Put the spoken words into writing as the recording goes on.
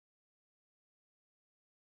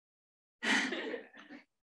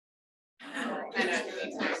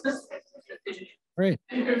Great.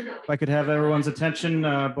 If I could have everyone's attention,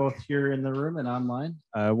 both here in the room and online,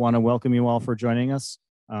 I want to welcome you all for joining us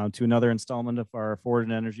to another installment of our Forward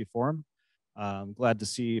in Energy Forum. I'm glad to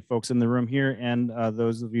see folks in the room here and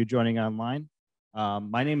those of you joining online.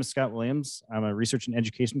 My name is Scott Williams. I'm a research and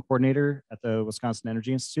education coordinator at the Wisconsin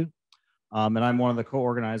Energy Institute, and I'm one of the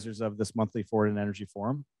co-organizers of this monthly Forward in Energy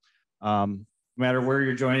Forum. No matter where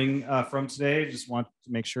you're joining from today, just want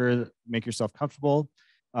to make yourself comfortable.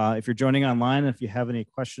 If you're joining online, if you have any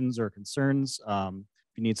questions or concerns, if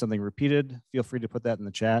you need something repeated, feel free to put that in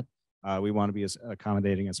the chat. We want to be as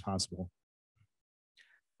accommodating as possible.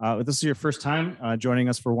 If this is your first time joining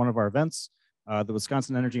us for one of our events, the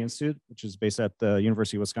Wisconsin Energy Institute, which is based at the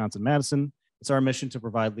University of Wisconsin-Madison, it's our mission to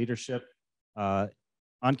provide leadership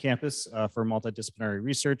on campus for multidisciplinary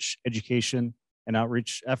research, education, and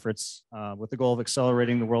outreach efforts with the goal of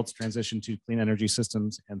accelerating the world's transition to clean energy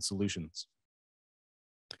systems and solutions.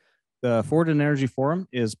 The Forward in Energy Forum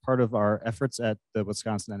is part of our efforts at the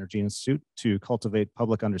Wisconsin Energy Institute to cultivate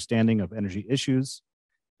public understanding of energy issues.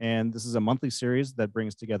 And this is a monthly series that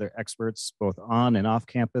brings together experts both on and off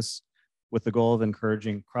campus with the goal of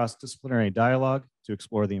encouraging cross-disciplinary dialogue to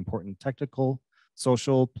explore the important technical,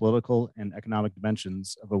 social, political, and economic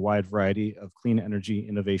dimensions of a wide variety of clean energy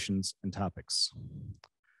innovations and topics.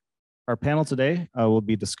 Our panel today will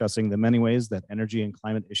be discussing the many ways that energy and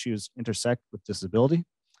climate issues intersect with disability,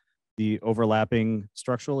 the overlapping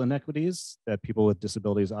structural inequities that people with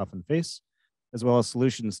disabilities often face, as well as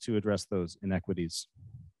solutions to address those inequities.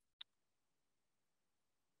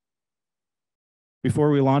 Before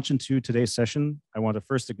we launch into today's session, I want to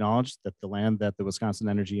first acknowledge that the land that the Wisconsin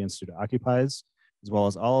Energy Institute occupies, as well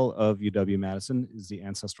as all of UW-Madison, is the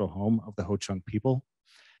ancestral home of the Ho-Chunk people,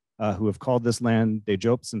 who have called this land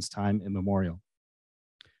Dejop since time immemorial.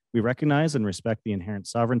 We recognize and respect the inherent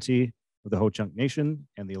sovereignty of the Ho-Chunk Nation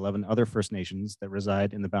and the 11 other First Nations that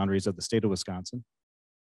reside in the boundaries of the state of Wisconsin.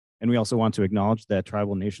 And we also want to acknowledge that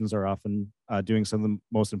tribal nations are often doing some of the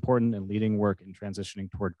most important and leading work in transitioning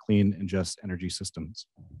toward clean and just energy systems.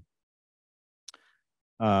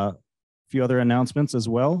 A few other announcements as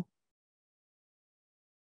well.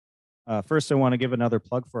 First, I want to give another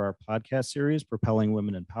plug for our podcast series, Propelling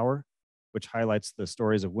Women in Power, which highlights the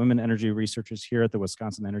stories of women energy researchers here at the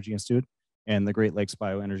Wisconsin Energy Institute and the Great Lakes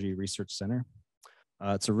Bioenergy Research Center.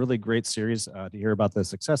 It's a really great series to hear about the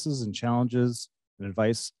successes and challenges and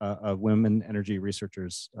advice of women energy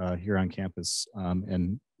researchers here on campus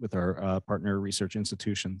and with our partner research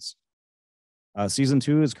institutions. Season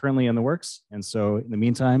 2 is currently in the works, and so in the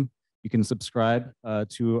meantime, you can subscribe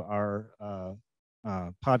to our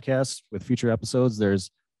podcast with future episodes. There's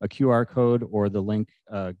a QR code or the link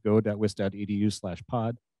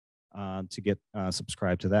go.wis.edu/pod to get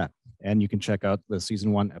subscribed to that. And you can check out the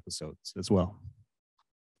season 1 episodes as well.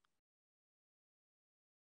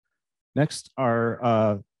 Next,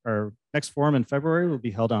 our next forum in February will be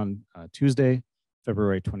held on Tuesday,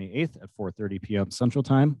 February 28th at 4:30 p.m. Central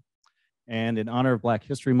Time. And in honor of Black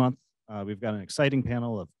History Month, we've got an exciting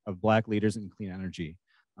panel of Black leaders in clean energy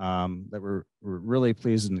that we're really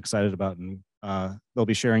pleased and excited about. And they'll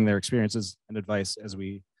be sharing their experiences and advice as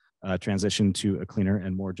we transition to a cleaner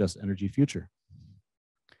and more just energy future.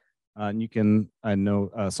 And you can, I know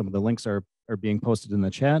some of the links are being posted in the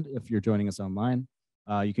chat if you're joining us online.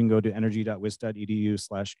 You can go to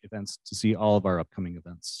energy.wis.edu/events to see all of our upcoming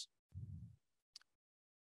events.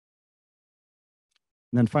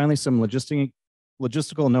 And then finally, some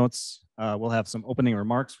logistical notes. We'll have some opening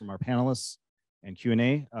remarks from our panelists and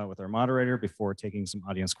Q&A with our moderator before taking some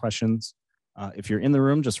audience questions. If you're in the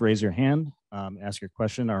room, just raise your hand, ask your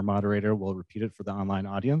question. Our moderator will repeat it for the online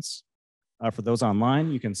audience. For those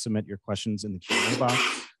online, you can submit your questions in the Q&A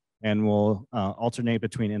box, and we'll alternate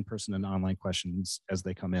between in-person and online questions as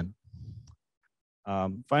they come in.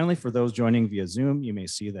 Finally, for those joining via Zoom, you may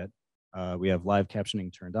see that we have live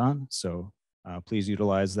captioning turned on, so please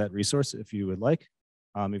utilize that resource if you would like.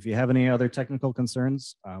 If you have any other technical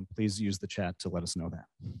concerns, please use the chat to let us know that.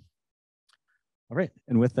 All right,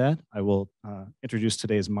 and with that, I will introduce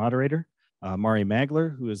today's moderator, Mari Magler,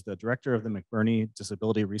 who is the director of the McBurney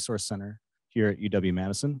Disability Resource Center here at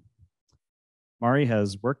UW-Madison. Mari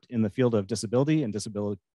has worked in the field of disability and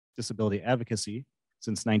disability advocacy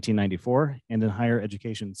since 1994 and in higher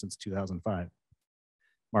education since 2005.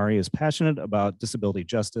 Mari is passionate about disability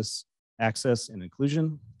justice, access, and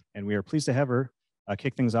inclusion, and we are pleased to have her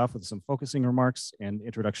kick things off with some focusing remarks and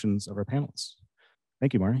introductions of our panelists.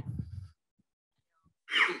 Thank you, Mari.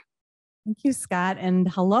 Thank you, Scott,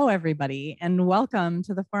 and hello, everybody, and welcome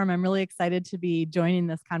to the forum. I'm really excited to be joining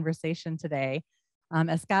this conversation today.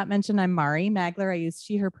 As Scott mentioned, I'm Mari Magler. I use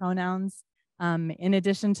she, her pronouns. In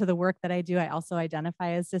addition to the work that I do, I also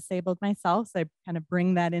identify as disabled myself, so I kind of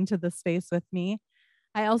bring that into the space with me.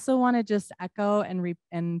 I also want to just echo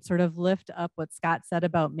and sort of lift up what Scott said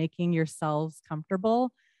about making yourselves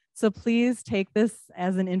comfortable. So please take this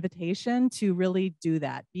as an invitation to really do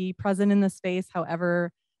that. Be present in the space,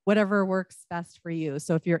 however, whatever works best for you.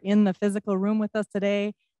 So if you're in the physical room with us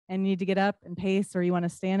today and you need to get up and pace, or you want to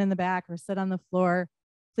stand in the back or sit on the floor,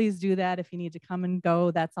 please do that. If you need to come and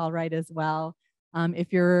go, that's all right as well.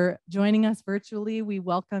 If you're joining us virtually, we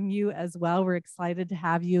welcome you as well. We're excited to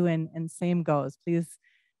have you, and same goes. Please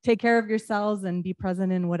take care of yourselves and be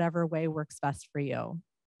present in whatever way works best for you.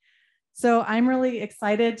 So I'm really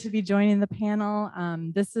excited to be joining the panel.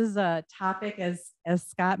 This is a topic, as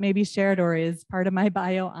Scott maybe shared or is part of my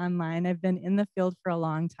bio online. I've been in the field for a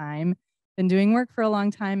long time, been doing work for a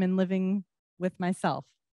long time, and living with myself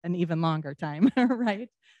an even longer time, right?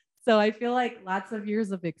 So I feel like lots of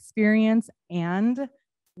years of experience, and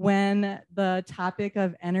when the topic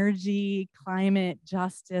of energy, climate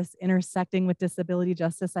justice, intersecting with disability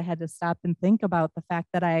justice, I had to stop and think about the fact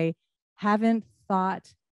that I haven't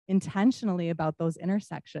thought intentionally about those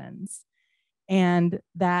intersections. And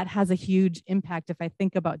that has a huge impact. If I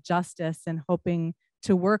think about justice and hoping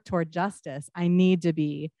to work toward justice, I need to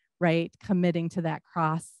be, right, committing to that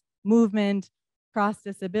cross movement, cross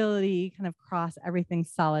disability, kind of cross everything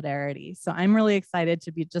solidarity. So I'm really excited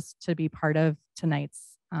to be part of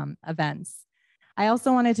tonight's events. I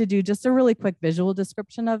also wanted to do just a really quick visual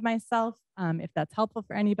description of myself, if that's helpful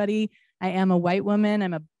for anybody. I am a white woman.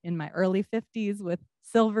 I'm in my early 50s with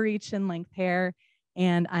silvery chin length hair,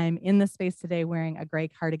 and I'm in the space today wearing a gray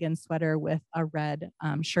cardigan sweater with a red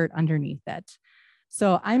shirt underneath it.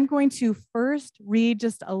 So I'm going to first read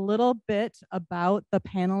just a little bit about the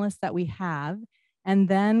panelists that we have, and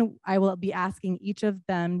then I will be asking each of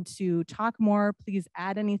them to talk more. Please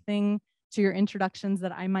add anything to your introductions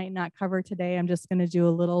that I might not cover today. I'm just going to do a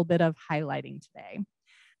little bit of highlighting today.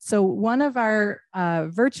 So one of our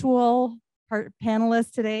virtual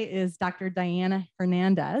panelists today is Dr. Diana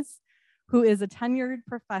Hernandez, who is a tenured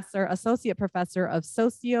professor, associate professor of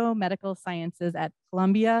socio-medical sciences at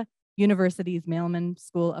Columbia University's Mailman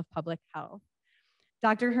School of Public Health.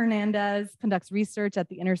 Dr. Hernandez conducts research at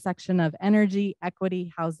the intersection of energy,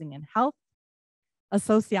 equity, housing, and health. A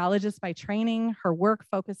sociologist by training, her work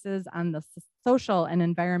focuses on the social and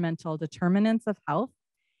environmental determinants of health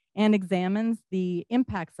and examines the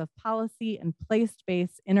impacts of policy and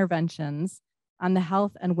place-based interventions on the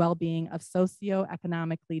health and well-being of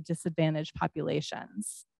socioeconomically disadvantaged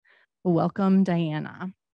populations. Welcome,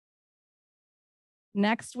 Diana.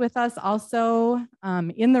 Next with us also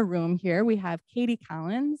in the room here, we have Katie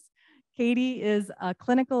Collins. Katie is a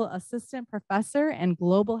clinical assistant professor and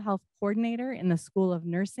global health coordinator in the School of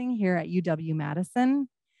Nursing here at UW-Madison.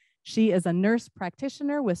 She is a nurse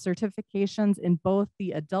practitioner with certifications in both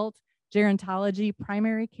the adult gerontology,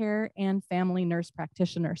 primary care, and family nurse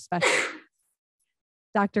practitioner specialties.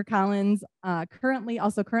 Dr. Collins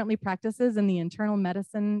currently practices in the internal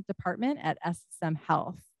medicine department at SSM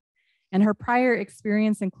Health. And her prior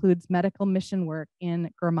experience includes medical mission work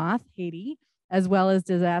in Gurmath, Haiti, as well as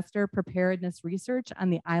disaster preparedness research on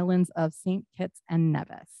the islands of St. Kitts and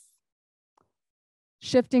Nevis.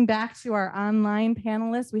 Shifting back to our online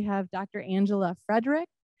panelists, we have Dr. Angela Frederick.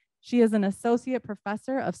 She is an associate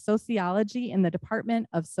professor of sociology in the Department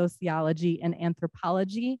of Sociology and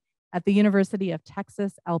Anthropology at the University of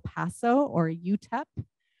Texas, El Paso, or UTEP.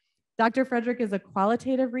 Dr. Frederick is a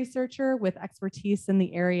qualitative researcher with expertise in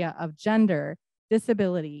the area of gender,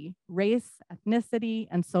 disability, race, ethnicity,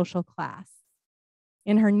 and social class.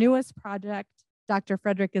 In her newest project, Dr.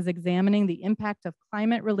 Frederick is examining the impact of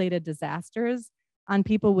climate-related disasters on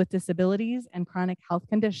people with disabilities and chronic health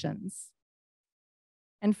conditions.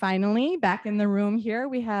 And finally, back in the room here,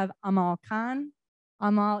 we have Amal Khan.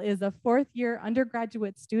 Amal is a fourth-year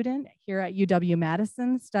undergraduate student here at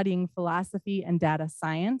UW-Madison studying philosophy and data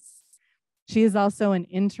science. She is also an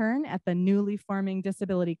intern at the newly forming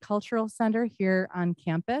Disability Cultural Center here on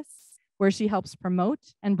campus, where she helps promote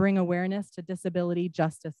and bring awareness to disability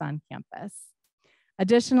justice on campus.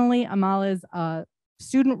 Additionally, Amal is a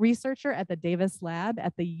student researcher at the Davis Lab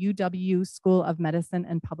at the UW School of Medicine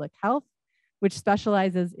and Public Health, which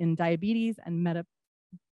specializes in diabetes and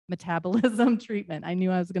metabolism treatment. I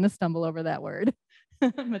knew I was going to stumble over that word,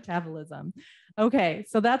 metabolism. Okay,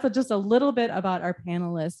 so that's just a little bit about our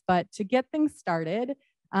panelists, but to get things started,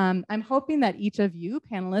 I'm hoping that each of you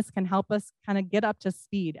panelists can help us kind of get up to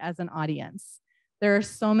speed as an audience. There are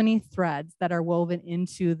so many threads that are woven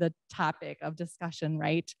into the topic of discussion,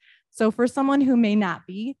 right? So for someone who may not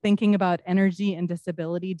be thinking about energy and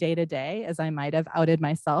disability day to day, as I might have outed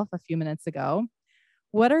myself a few minutes ago,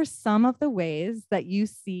 what are some of the ways that you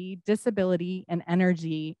see disability and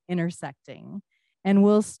energy intersecting? And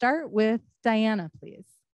we'll start with Diana, please.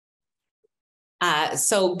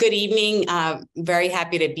 So good evening. Very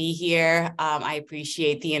happy to be here. I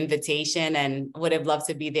appreciate the invitation and would have loved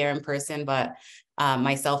to be there in person, but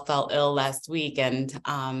myself felt ill last week and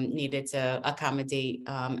needed to accommodate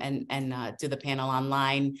and do the panel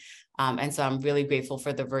online. And so I'm really grateful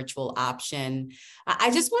for the virtual option. I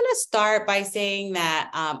just want to start by saying that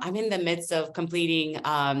I'm in the midst of completing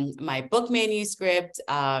my book manuscript.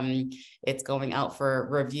 It's going out for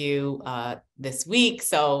review this week.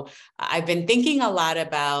 So I've been thinking a lot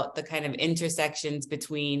about the kind of intersections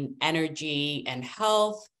between energy and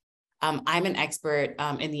health. I'm an expert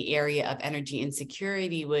in the area of energy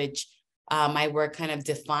insecurity, which my work kind of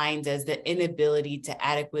defines as the inability to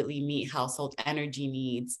adequately meet household energy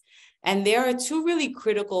needs. And there are two really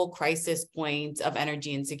critical crisis points of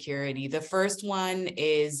energy insecurity. The first one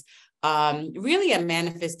is really a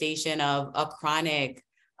manifestation of a chronic,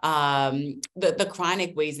 the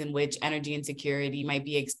chronic ways in which energy insecurity might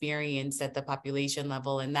be experienced at the population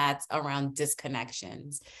level, and that's around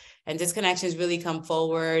disconnections. And disconnections really come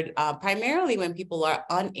forward primarily when people are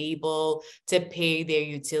unable to pay their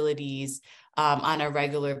utilities on a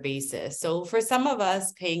regular basis. So for some of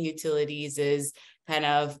us, paying utilities is kind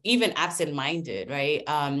of even absent-minded, right?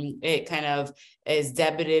 It kind of is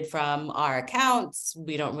debited from our accounts.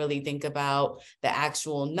 We don't really think about the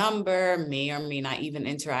actual number, may or may not even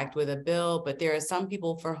interact with a bill, but there are some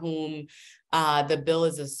people for whom the bill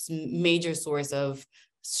is a major source of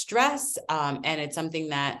stress, and it's something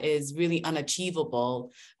that is really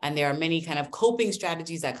unachievable. And there are many kind of coping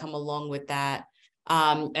strategies that come along with that.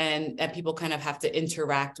 And people kind of have to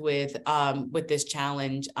interact with this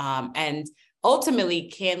challenge, and ultimately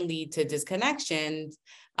can lead to disconnections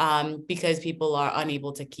because people are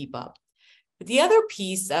unable to keep up. But the other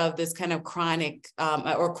piece of this kind of chronic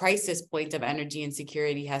or crisis point of energy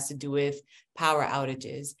insecurity has to do with power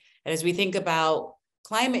outages. And as we think about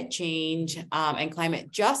climate change and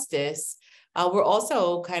climate justice, I'm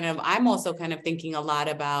also kind of thinking a lot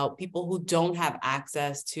about people who don't have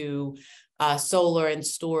access to solar and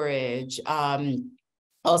storage,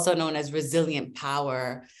 also known as resilient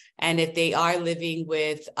power. And if they are living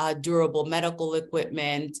with durable medical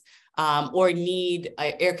equipment or need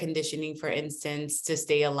air conditioning, for instance, to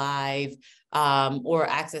stay alive, or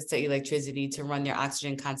access to electricity to run their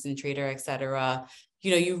oxygen concentrator, et cetera,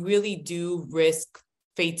 you really do risk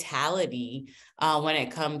fatality when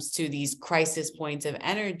it comes to these crisis points of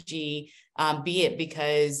energy, be it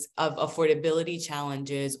because of affordability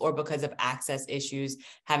challenges or because of access issues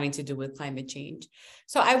having to do with climate change.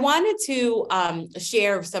 So I wanted to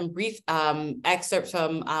share some brief excerpts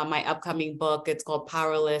from my upcoming book. It's called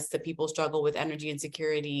Powerless: The People Struggle with Energy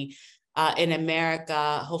Insecurity in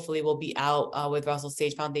America. Hopefully will be out with Russell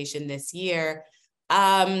Sage Foundation this year.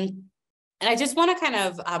 And I just want to kind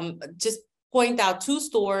of just point out two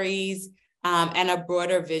stories and a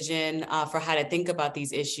broader vision for how to think about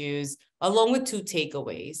these issues, along with two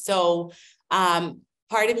takeaways. So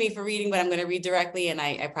pardon me for reading, but I'm going to read directly, and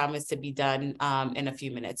I promise to be done in a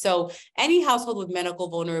few minutes. So any household with medical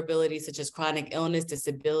vulnerability, such as chronic illness,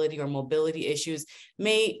 disability, or mobility issues,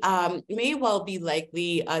 may well be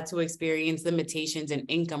likely to experience limitations in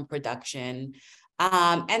income production.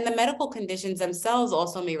 And the medical conditions themselves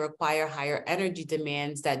also may require higher energy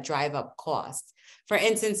demands that drive up costs. For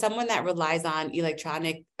instance, someone that relies on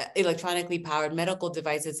electronically powered medical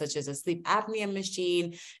devices such as a sleep apnea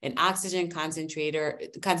machine, an oxygen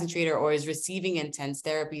concentrator, or is receiving intense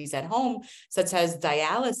therapies at home, such as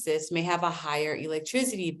dialysis, may have a higher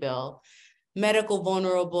electricity bill. Medical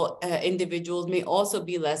vulnerable individuals may also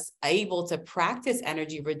be less able to practice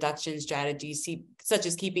energy reduction strategies, such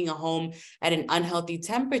as keeping a home at an unhealthy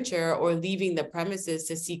temperature or leaving the premises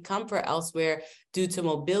to seek comfort elsewhere due to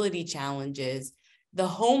mobility challenges. The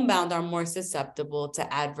homebound are more susceptible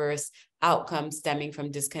to adverse outcomes stemming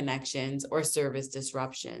from disconnections or service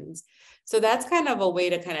disruptions. So that's kind of a way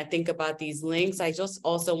to kind of think about these links. I just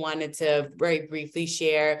also wanted to very briefly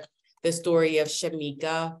share the story of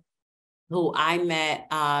Shamika, who I met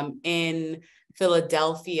in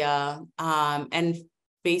Philadelphia, and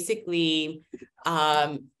basically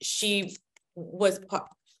she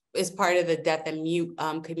is part of the deaf and mute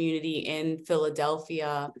community in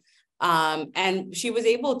Philadelphia, and she was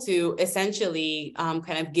able to essentially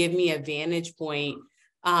kind of give me a vantage point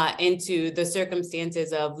into the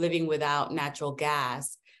circumstances of living without natural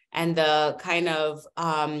gas and the kind of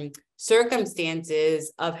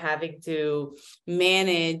circumstances of having to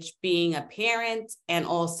manage being a parent and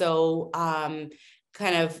also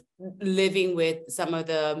kind of living with some of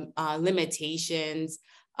the limitations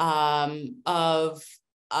of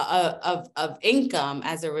income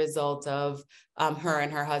as a result of her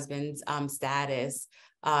and her husband's status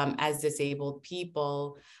as disabled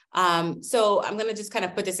people. So I'm going to just kind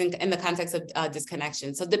of put this in the context of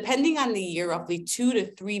disconnection. So depending on the year, roughly 2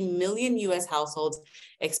 to 3 million US households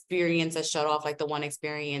experience a shutoff like the one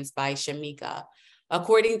experienced by Shamika.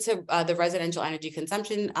 According to the residential energy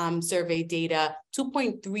consumption survey data,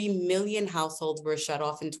 2.3 million households were shut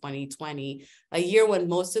off in 2020, a year when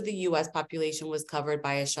most of the US population was covered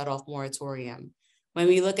by a shutoff moratorium. When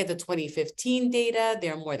we look at the 2015 data,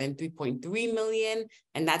 there are more than 3.3 million,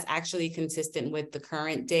 and that's actually consistent with the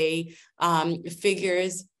current day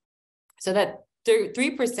figures. So that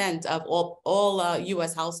 3% of all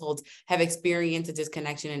US households have experienced a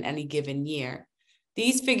disconnection in any given year.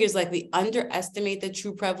 These figures likely underestimate the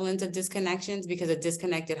true prevalence of disconnections because a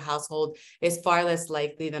disconnected household is far less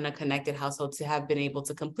likely than a connected household to have been able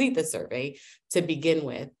to complete the survey to begin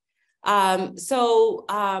with.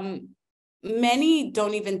 Many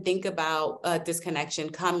don't even think about disconnection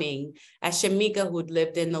coming, as Shamika, who'd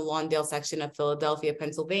lived in the Lawndale section of Philadelphia,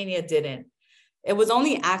 Pennsylvania, didn't. It was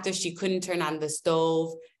only after she couldn't turn on the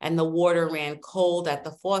stove and the water ran cold at the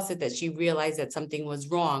faucet that she realized that something was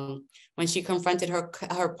wrong. When she confronted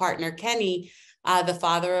her partner, Kenny, the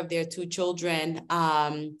father of their 2 children,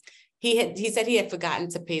 he said he had forgotten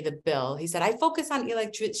to pay the bill. He said, I focus on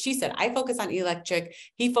electric. She said, I focus on electric.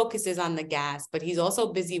 He focuses on the gas, but he's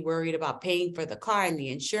also busy worried about paying for the car and the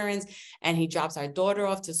insurance. And he drops our daughter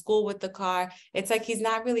off to school with the car. It's like he's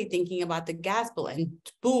not really thinking about the gas bill, and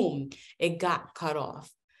boom, it got cut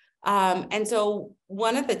off. And so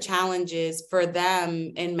one of the challenges for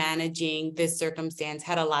them in managing this circumstance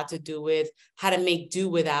had a lot to do with how to make do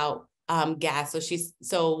without gas.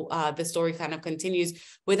 So the story kind of continues.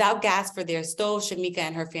 Without gas for their stove, Shamika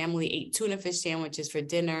and her family ate tuna fish sandwiches for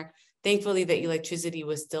dinner. Thankfully, the electricity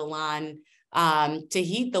was still on to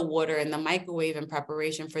heat the water in the microwave in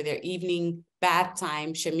preparation for their evening bath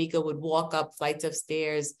time. Shamika would walk up flights of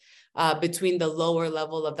stairs between the lower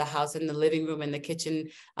level of the house and the living room and the kitchen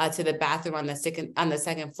to the bathroom on the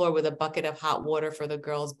second floor with a bucket of hot water for the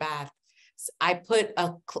girls' bath. I put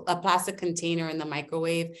a plastic container in the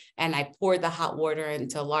microwave and I poured the hot water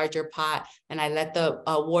into a larger pot and I let the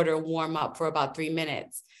water warm up for about 3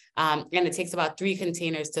 minutes. And it takes about 3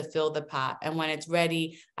 containers to fill the pot. And when it's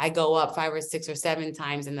ready, I go up 5 or 6 or 7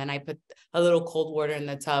 times and then I put a little cold water in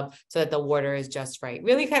the tub so that the water is just right.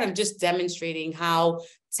 Really kind of just demonstrating how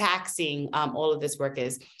taxing all of this work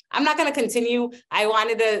is. I'm not going to continue. I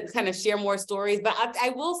wanted to kind of share more stories, but I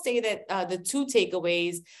will say that the 2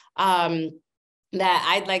 takeaways that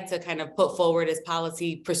I'd like to kind of put forward as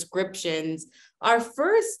policy prescriptions are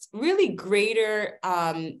first, really greater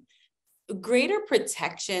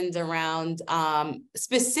protections around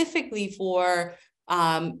specifically for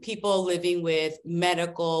people living with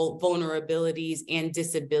medical vulnerabilities and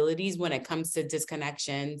disabilities when it comes to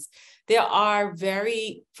disconnections. There are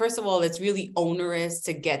first of all, it's really onerous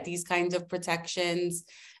to get these kinds of protections.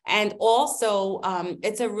 And also,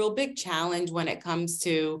 it's a real big challenge when it comes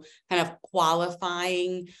to kind of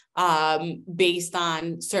qualifying based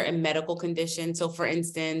on certain medical conditions. So for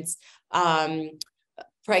instance,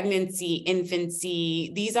 pregnancy,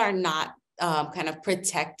 infancy, these are not kind of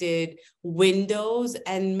protected windows,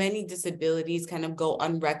 and many disabilities kind of go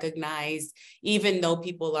unrecognized, even though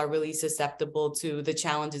people are really susceptible to the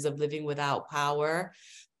challenges of living without power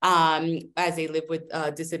as they live with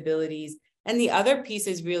disabilities. And the other piece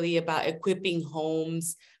is really about equipping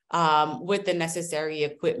homes with the necessary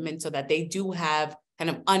equipment so that they do have kind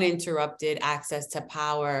of uninterrupted access to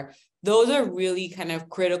power. Those are really kind of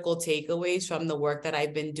critical takeaways from the work that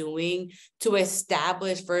I've been doing to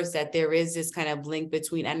establish first that there is this kind of link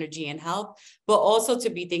between energy and health, but also to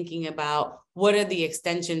be thinking about what are the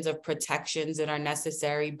extensions of protections that are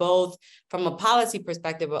necessary, both from a policy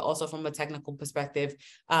perspective, but also from a technical perspective,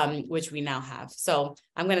 which we now have. So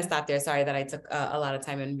I'm going to stop there. Sorry that I took a lot of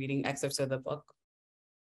time in reading excerpts of the book.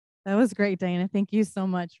 That was great, Diana. Thank you so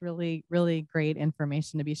much. Really, really great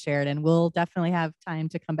information to be shared. And we'll definitely have time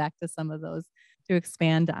to come back to some of those to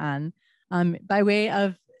expand on. By way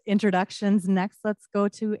of introductions, next, let's go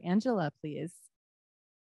to Angela, please.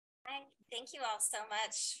 Hi, thank you all so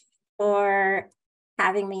much for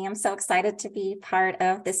having me. I'm so excited to be part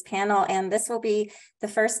of this panel. And this will be the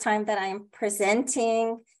first time that I'm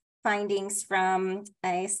presenting findings from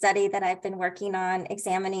a study that I've been working on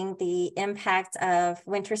examining the impact of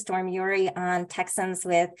Winter Storm Uri on Texans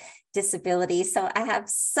with disabilities. So I have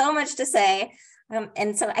so much to say.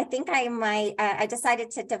 And so I think I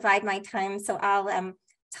decided to divide my time. So I'll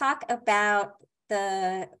talk about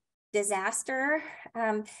the disaster.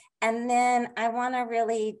 And then I want to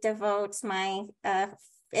really devote my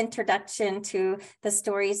introduction to the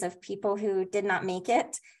stories of people who did not make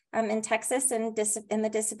it in Texas and in the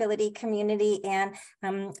disability community. And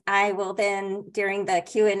I will then, during the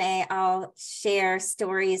Q&A, I'll share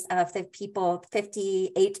stories of the people,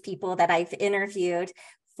 58 people that I've interviewed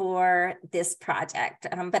for this project.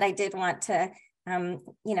 But I did want to,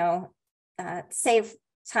 save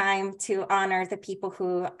time to honor the people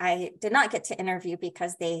who I did not get to interview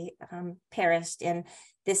because they perished in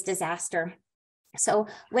this disaster. So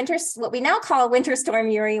what we now call Winter Storm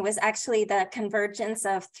Uri was actually the convergence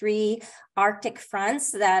of 3 Arctic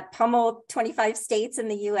fronts that pummeled 25 states in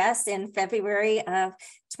the US in February of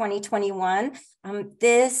 2021.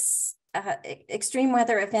 This extreme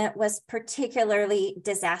weather event was particularly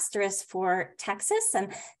disastrous for Texas,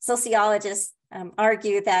 and sociologists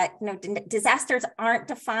argue that disasters aren't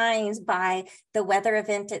defined by the weather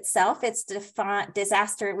event itself. It's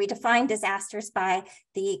we define disasters by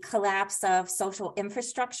the collapse of social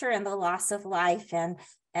infrastructure and the loss of life and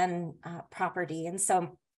property. And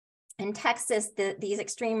so in Texas, these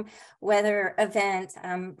extreme weather events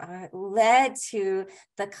led to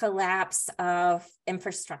the collapse of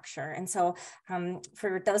infrastructure. And so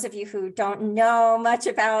for those of you who don't know much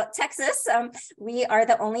about Texas, we are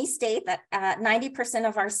the only state that 90%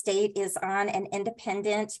 of our state is on an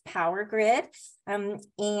independent power grid.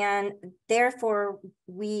 And therefore,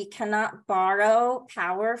 we cannot borrow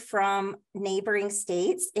power from neighboring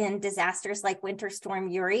states in disasters like Winter Storm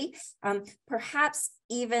Uri. Perhaps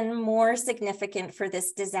even more significant for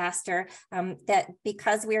this disaster, that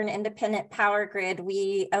because we're an independent power grid,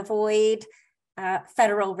 we avoid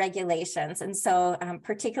federal regulations. And so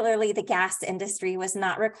particularly the gas industry was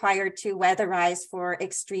not required to weatherize for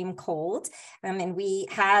extreme cold. And we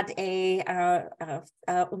had a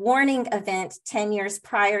warning event 10 years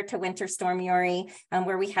prior to Winter Storm Uri,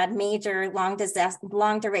 where we had major long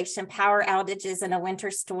duration power outages in a winter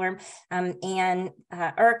storm. And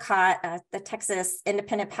ERCOT, the Texas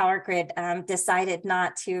Independent Power Grid, decided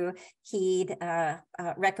not to heed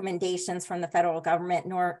recommendations from the federal government,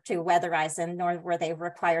 nor to weatherize, and nor were they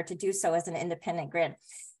required to do so as an independent grid.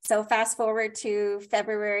 So fast forward to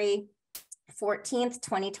February 14th,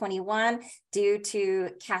 2021, due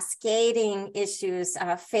to cascading issues,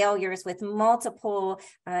 failures with multiple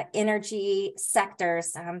energy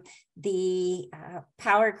sectors, the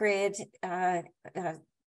power grid, the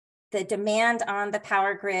demand on the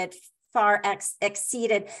power grid far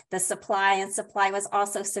exceeded the supply, and supply was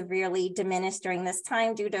also severely diminished during this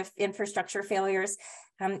time due to infrastructure failures.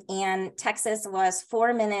 And Texas was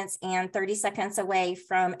 4 minutes and 30 seconds away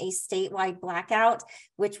from a statewide blackout,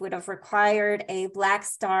 which would have required a black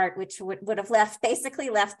start, which would have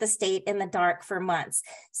basically left the state in the dark for months.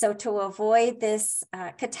 So to avoid this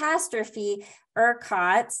catastrophe,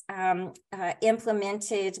 ERCOT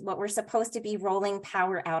implemented what were supposed to be rolling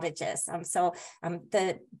power outages.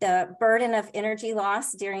 The burden of energy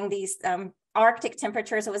loss during these Arctic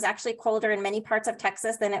temperatures, it was actually colder in many parts of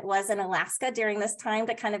Texas than it was in Alaska during this time,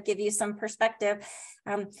 to kind of give you some perspective.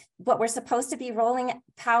 What were supposed to be rolling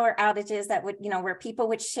power outages that would, where people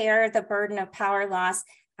would share the burden of power loss,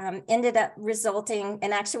 ended up resulting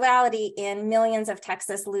in actuality in millions of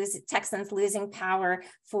Texans losing power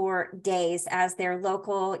for days, as their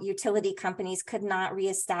local utility companies could not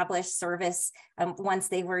reestablish service once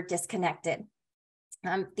they were disconnected.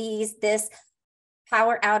 This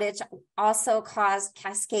power outage also caused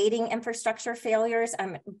cascading infrastructure failures,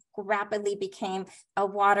 rapidly became a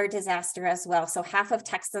water disaster as well. So half of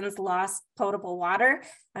Texans lost potable water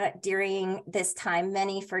during this time,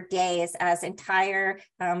 many for days, as entire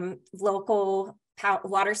local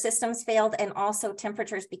water systems failed, and also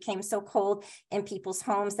temperatures became so cold in people's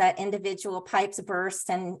homes that individual pipes burst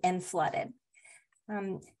and flooded.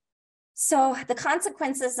 So the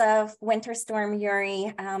consequences of Winter Storm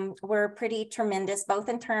Uri were pretty tremendous, both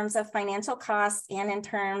in terms of financial costs and in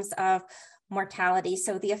terms of mortality.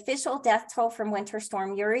 So the official death toll from Winter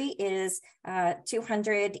Storm Uri is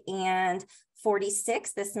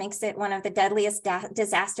 246. This makes it one of the deadliest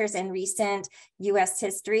disasters in recent US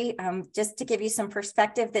history. Just to give you some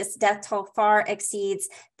perspective, this death toll far exceeds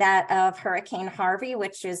that of Hurricane Harvey,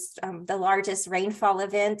 which is the largest rainfall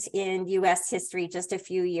event in US history just a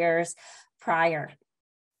few years prior.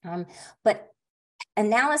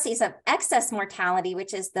 analyses of excess mortality,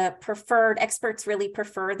 which is the preferred, experts really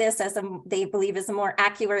prefer this as they believe is a more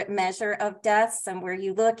accurate measure of deaths, and where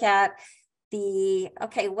you look at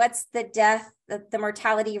what's the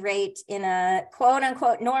mortality rate in a quote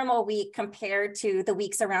unquote normal week compared to the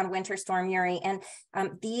weeks around Winter Storm Uri. And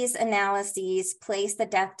these analyses place the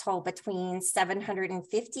death toll between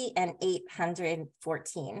 750 and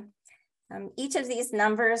 814. Each of these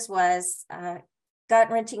numbers was a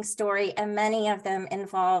gut-wrenching story, and many of them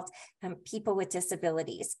involved people with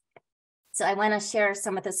disabilities. So I want to share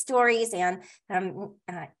some of the stories and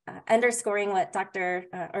underscoring what Dr.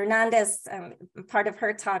 Hernandez, part of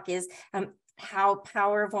her talk is how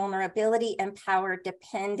power vulnerability and power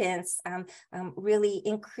dependence really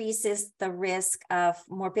increases the risk of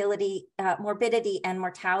morbidity and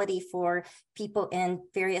mortality for people in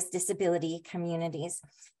various disability communities.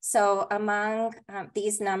 So among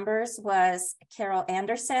these numbers was Carol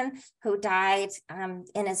Anderson, who died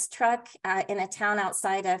in his truck in a town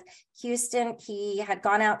outside of Houston. He had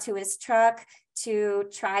gone out to his truck to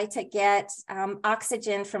try to get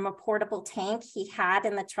oxygen from a portable tank he had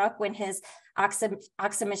in the truck when his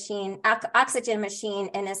oxygen machine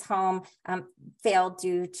in his home failed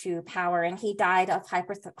due to power, and he died of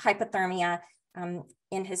hypothermia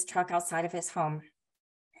in his truck outside of his home.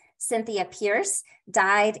 Cynthia Pierce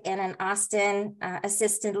died in an Austin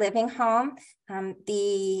assisted living home.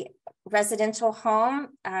 The residential home,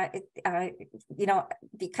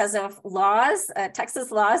 because of laws,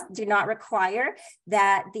 Texas laws do not require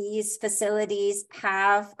that these facilities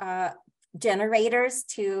have generators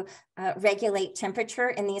to regulate temperature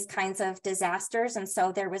in these kinds of disasters. And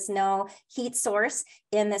so there was no heat source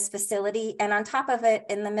in this facility. And on top of it,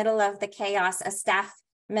 in the middle of the chaos, a staff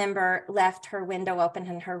member left her window open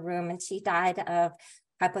in her room, and she died of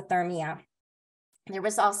hypothermia. There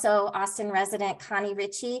was also Austin resident Connie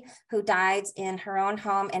Ritchie, who died in her own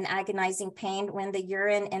home in agonizing pain when the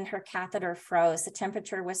urine in her catheter froze. The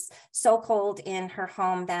temperature was so cold in her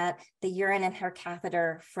home that the urine in her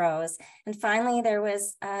catheter froze. And finally, there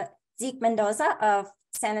was Zeke Mendoza of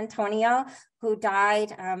San Antonio, who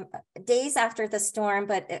died days after the storm,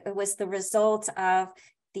 but it was the result of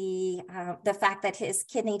the fact that his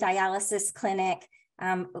kidney dialysis clinic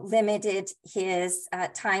limited his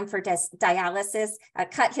time for dialysis,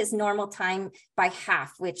 cut his normal time by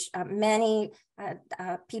half, which many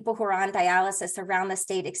people who are on dialysis around the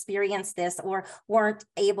state experienced this or weren't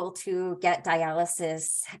able to get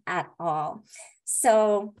dialysis at all.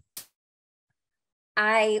 So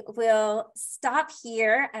I will stop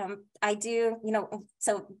here.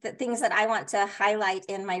 So the things that I want to highlight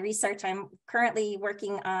in my research, I'm currently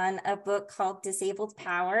working on a book called Disabled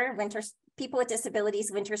Power, People with Disabilities,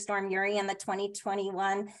 Winter Storm Uri, and the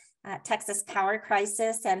 2021 Texas power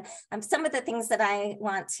crisis. And some of the things that I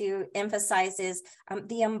want to emphasize is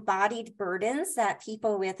the embodied burdens that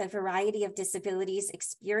people with a variety of disabilities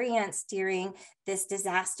experience during this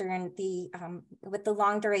disaster, and with the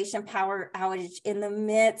long duration power outage in the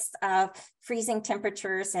midst of freezing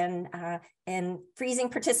temperatures and freezing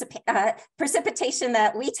precipitation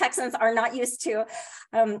that we Texans are not used to,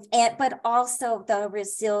 but also the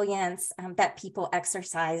resilience that people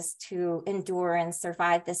exercise to endure and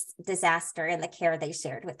survive this disaster and the care they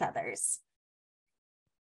shared with others.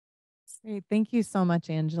 Great. Thank you so much,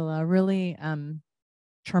 Angela. Really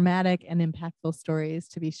traumatic and impactful stories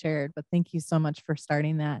to be shared, but thank you so much for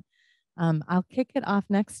starting that. I'll kick it off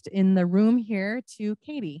next in the room here to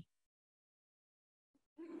Katie.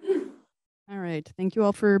 All right. Thank you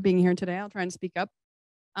all for being here today. I'll try and speak up.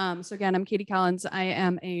 So again, I'm Katie Collins. I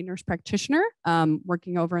am a nurse practitioner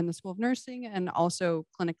working over in the School of Nursing and also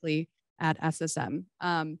clinically at SSM.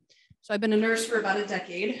 So I've been a nurse for about a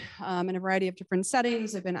decade in a variety of different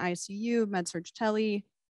settings. I've been ICU, med-surg tele,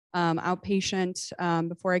 outpatient.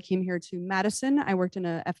 Before I came here to Madison, I worked in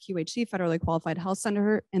a FQHC, federally qualified health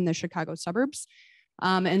center in the Chicago suburbs.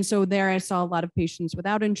 And so there I saw a lot of patients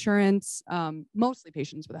without insurance, mostly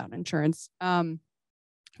patients without insurance, a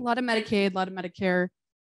lot of Medicaid, a lot of Medicare,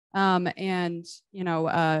 and,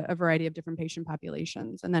 a variety of different patient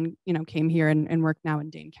populations. And then, came here and work now in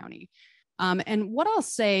Dane County. And what I'll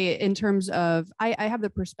say in terms of, I have the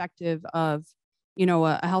perspective of, a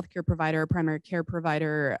healthcare provider, a primary care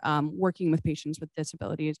provider, working with patients with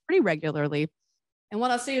disabilities pretty regularly. And what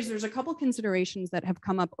I'll say is there's a couple considerations that have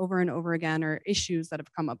come up over and over again, or issues that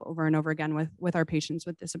have come up over and over again with our patients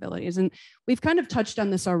with disabilities. And we've kind of touched on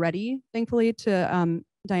this already, thankfully, to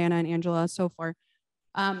Diana and Angela so far.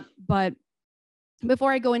 But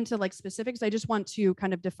before I go into specifics, I just want to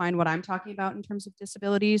kind of define what I'm talking about in terms of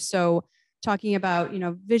disabilities. So talking about,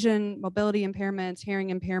 vision, mobility impairments, hearing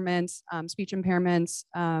impairments, speech impairments,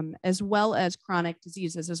 as well as chronic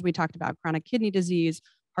diseases, as we talked about, chronic kidney disease,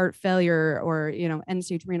 heart failure, or,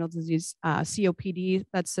 end-stage renal disease, COPD,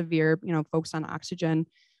 that's severe, folks on oxygen,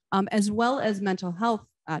 as well as mental health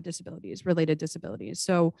disabilities, related disabilities.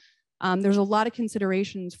 So there's a lot of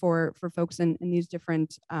considerations for folks in these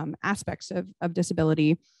different aspects of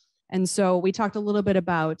disability. And so we talked a little bit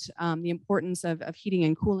about the importance of heating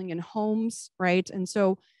and cooling in homes, right? And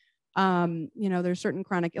so, there's certain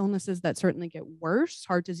chronic illnesses that certainly get worse,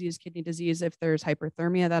 heart disease, kidney disease, if there's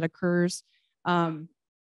hyperthermia that occurs,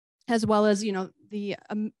 as well as, the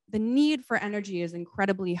need for energy is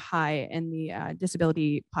incredibly high in the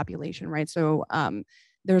disability population, right? So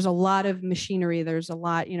there's a lot of machinery, there's a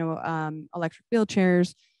lot, electric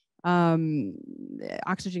wheelchairs,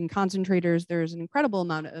 oxygen concentrators, there's an incredible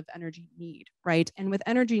amount of energy need, right? And with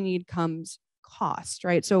energy need comes cost,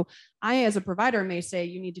 right? So I, as a provider, may say,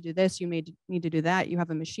 you need to do this, you may need to do that, you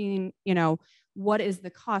have a machine, what is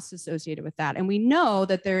the cost associated with that? And we know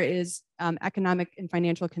that there is economic and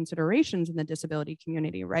financial considerations in the disability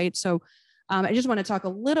community, right? So I just want to talk a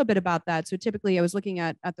little bit about that. So typically I was looking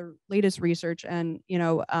at the latest research, and,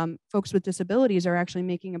 folks with disabilities are actually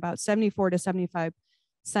making about 74 to 75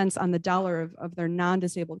 cents on the dollar of their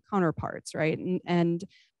non-disabled counterparts, right? And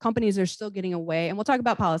companies are still getting away, and we'll talk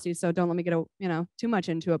about policies, so don't let me get too much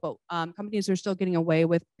into it, but companies are still getting away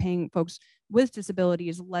with paying folks with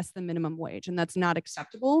disabilities less than minimum wage, and that's not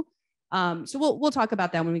acceptable. So we'll talk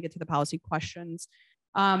about that when we get to the policy questions.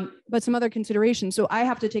 But some other considerations. So I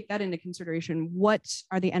have to take that into consideration. What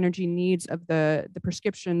are the energy needs of the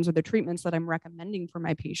prescriptions or the treatments that I'm recommending for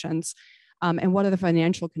my patients? And what are the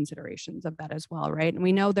financial considerations of that as well, right? And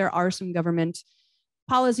we know there are some government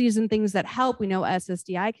policies and things that help. We know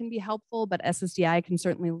SSDI can be helpful, but SSDI can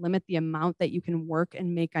certainly limit the amount that you can work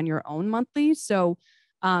and make on your own monthly. So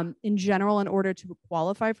in general, in order to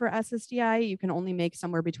qualify for SSDI, you can only make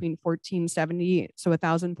somewhere between $1,470, so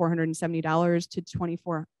 $1,470 to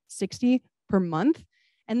 $2,460 per month.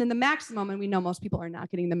 And then the maximum, and we know most people are not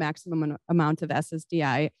getting the maximum amount of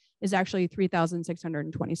SSDI, is actually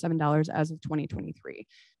 $3,627 as of 2023.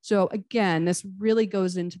 So again, this really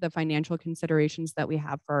goes into the financial considerations that we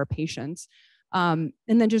have for our patients. And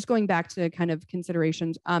then just going back to kind of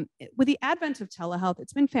considerations, with the advent of telehealth,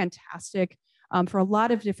 it's been fantastic for a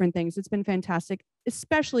lot of different things. It's been fantastic,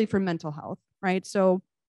 especially for mental health, right? So,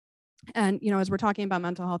 and, as we're talking about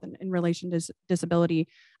mental health in relation to disability,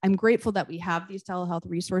 I'm grateful that we have these telehealth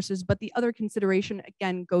resources, but the other consideration,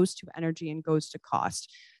 again, goes to energy and goes to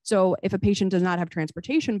cost. So if a patient does not have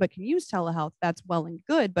transportation but can use telehealth, that's well and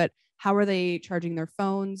good, but how are they charging their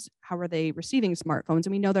phones? How are they receiving smartphones?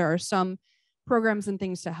 And we know there are some programs and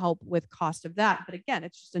things to help with cost of that, but again,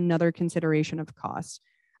 it's just another consideration of cost.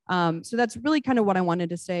 So that's really kind of what I wanted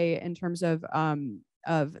to say in terms of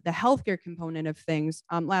the healthcare component of things.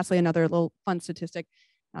 Lastly, another little fun statistic,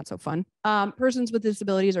 not so fun. Persons with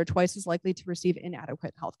disabilities are twice as likely to receive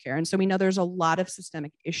inadequate healthcare. And so we know there's a lot of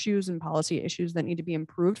systemic issues and policy issues that need to be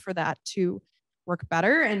improved for that to work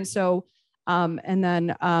better. And so, and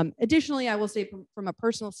then additionally, I will say from a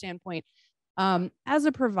personal standpoint, as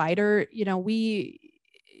a provider,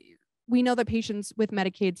 we know that patients with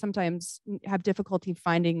Medicaid sometimes have difficulty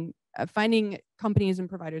finding companies and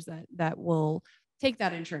providers that will take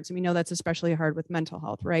that insurance. And we know that's especially hard with mental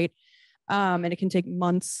health, right? And it can take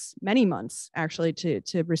months, many months actually to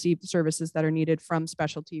receive the services that are needed from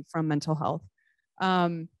specialty, from mental health.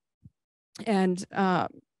 And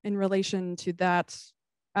in relation to that,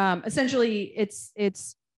 essentially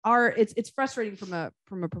it's frustrating from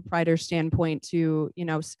a provider standpoint to,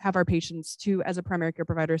 have our patients to, as a primary care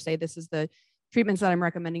provider, say, this is the treatments that I'm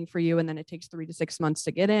recommending for you. And then it takes 3 to 6 months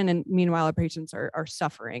to get in. And meanwhile, our patients are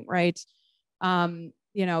suffering, right?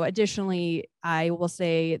 Additionally, I will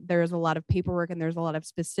say there's a lot of paperwork and there's a lot of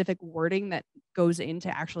specific wording that goes into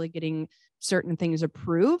actually getting certain things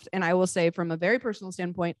approved. And I will say from a very personal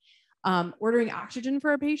standpoint, ordering oxygen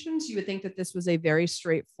for our patients, you would think that this was a very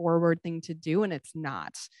straightforward thing to do, and it's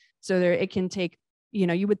not. So it can take,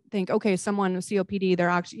 you would think, okay, someone with COPD,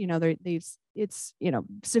 it's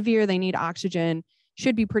severe, they need oxygen,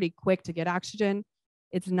 should be pretty quick to get oxygen.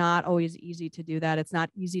 It's not always easy to do that. It's not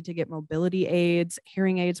easy to get mobility aids,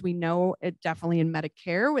 hearing aids. We know it definitely in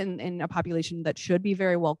Medicare, in a population that should be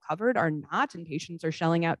very well covered, are not, and patients are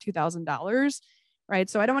shelling out $2,000. Right.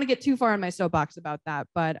 So I don't want to get too far on my soapbox about that,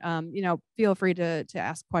 but, feel free to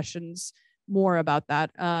ask questions more about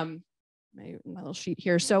that. My little sheet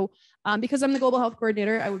here. So because I'm the global health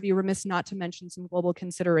coordinator, I would be remiss not to mention some global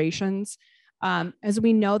considerations. As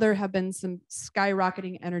we know, there have been some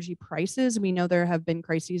skyrocketing energy prices. We know there have been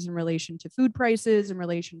crises in relation to food prices, in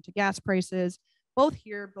relation to gas prices, both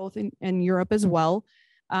here, both in Europe as well.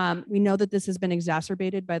 We know that this has been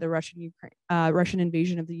exacerbated by the Russian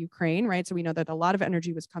invasion of the Ukraine, right? So we know that a lot of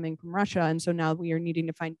energy was coming from Russia. And so now we are needing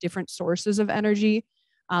to find different sources of energy,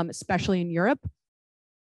 especially in Europe.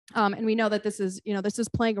 And we know that this is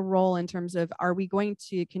playing a role in terms of, are we going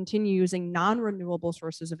to continue using non-renewable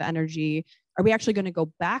sources of energy? Are we actually going to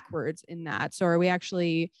go backwards in that? So are we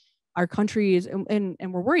actually, our countries, and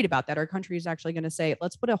we're worried about that, our country is actually going to say,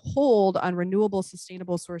 let's put a hold on renewable,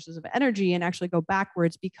 sustainable sources of energy and actually go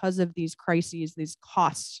backwards because of these crises, these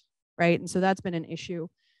costs, right? And so that's been an issue.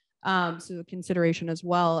 So consideration as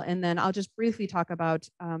well. And then I'll just briefly talk about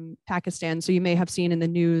Pakistan. So you may have seen in the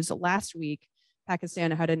news last week,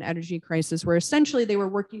 Pakistan had an energy crisis where essentially they were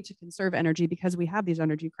working to conserve energy because we have these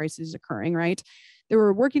energy crises occurring, right? They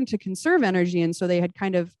were working to conserve energy. And so they had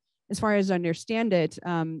kind of, as far as I understand it,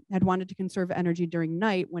 had wanted to conserve energy during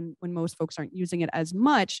night when most folks aren't using it as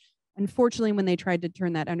much. Unfortunately, when they tried to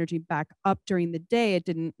turn that energy back up during the day, it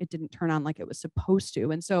didn't turn on like it was supposed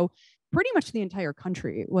to. And so pretty much the entire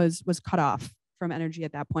country was cut off from energy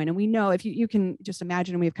at that point. And we know, if you can just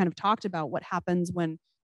imagine, and we've kind of talked about what happens when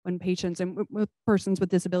patients and persons with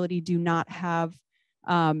disability do not have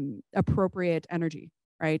appropriate energy,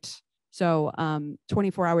 right? So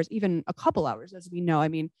 24 hours, even a couple hours, as we know. I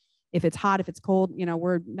mean, if it's hot, if it's cold,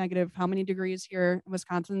 we're negative how many degrees here in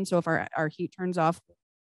Wisconsin? So if our heat turns off,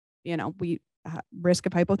 we risk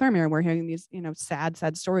of hypothermia. We're hearing these,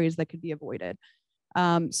 sad stories that could be avoided.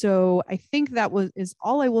 So I think that is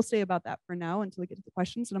all I will say about that for now until we get to the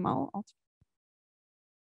questions. And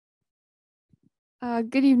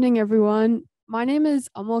Good evening, everyone. My name is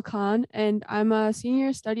Amal Khan, and I'm a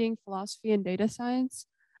senior studying philosophy and data science.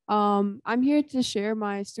 I'm here to share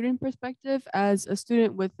my student perspective as a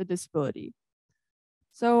student with a disability.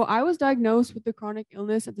 So I was diagnosed with a chronic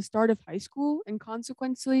illness at the start of high school, and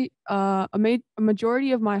consequently, a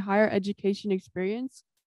majority of my higher education experience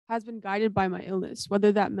has been guided by my illness,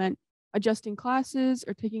 whether that meant adjusting classes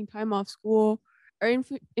or taking time off school or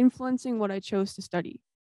influencing what I chose to study.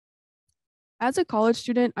 As a college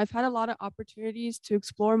student, I've had a lot of opportunities to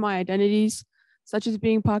explore my identities, such as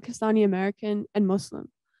being Pakistani American and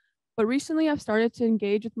Muslim. But recently, I've started to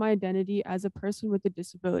engage with my identity as a person with a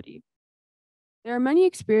disability. There are many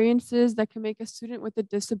experiences that can make a student with a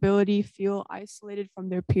disability feel isolated from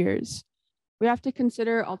their peers. We have to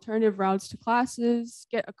consider alternative routes to classes,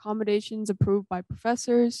 get accommodations approved by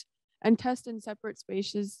professors, and test in separate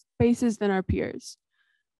spaces than our peers.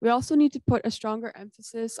 We also need to put a stronger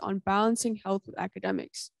emphasis on balancing health with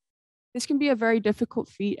academics. This can be a very difficult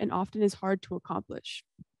feat and often is hard to accomplish.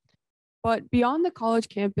 But beyond the college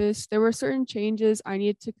campus, there were certain changes I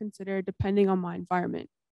needed to consider depending on my environment.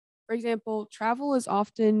 For example, travel is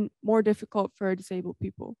often more difficult for disabled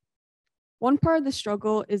people. One part of the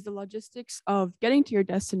struggle is the logistics of getting to your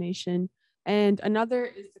destination, and another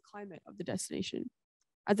is the climate of the destination.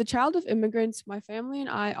 As a child of immigrants, my family and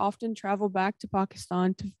I often travel back to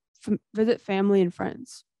Pakistan to visit family and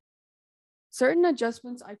friends. Certain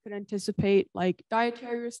adjustments I could anticipate, like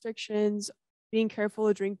dietary restrictions, being careful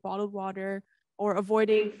to drink bottled water, or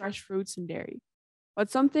avoiding fresh fruits and dairy. But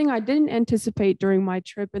something I didn't anticipate during my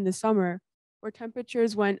trip in the summer, where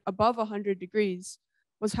temperatures went above 100 degrees,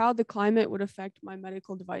 was how the climate would affect my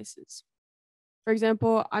medical devices. For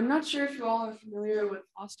example, I'm not sure if you all are familiar with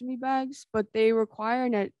ostomy bags, but they require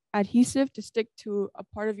an adhesive to stick to a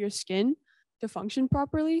part of your skin to function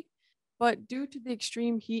properly. But due to the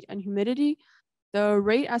extreme heat and humidity, the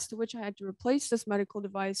rate as to which I had to replace this medical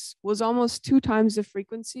device was almost 2 times the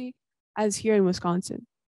frequency as here in Wisconsin.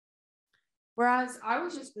 Whereas I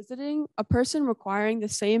was just visiting, a person requiring the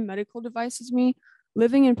same medical device as me,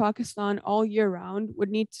 living in Pakistan all year round, would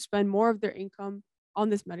need to spend more of their income on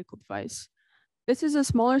this medical device. This is a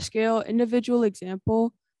smaller scale individual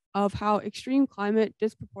example of how extreme climate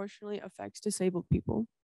disproportionately affects disabled people.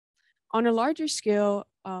 On a larger scale,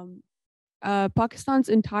 Pakistan's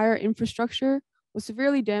entire infrastructure was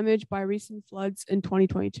severely damaged by recent floods in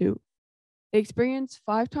 2022. They experienced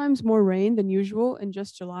 5 times more rain than usual in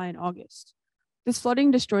just July and August. This flooding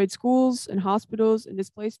destroyed schools and hospitals and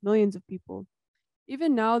displaced millions of people.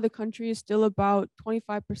 Even now, the country is still about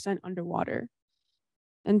 25% underwater.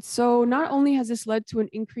 And so not only has this led to an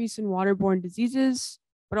increase in waterborne diseases,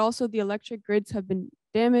 but also the electric grids have been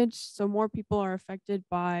damaged, so more people are affected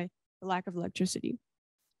by the lack of electricity.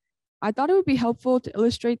 I thought it would be helpful to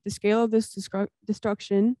illustrate the scale of this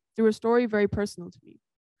destruction through a story very personal to me.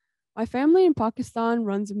 My family in Pakistan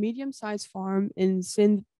runs a medium-sized farm in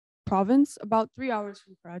Sindh province, about 3 hours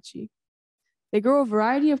from Karachi. They grow a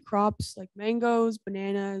variety of crops like mangoes,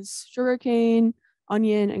 bananas, sugarcane,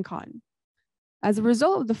 onion, and cotton. As a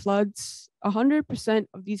result of the floods, 100%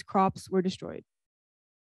 of these crops were destroyed.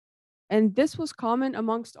 And this was common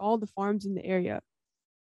amongst all the farms in the area.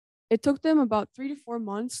 It took them about 3 to 4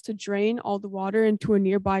 months to drain all the water into a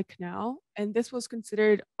nearby canal, and this was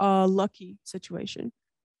considered a lucky situation.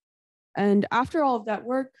 And after all of that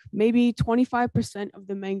work, maybe 25% of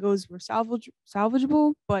the mangoes were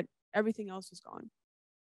salvageable, but everything else was gone.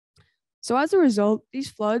 So as a result, these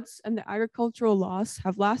floods and the agricultural loss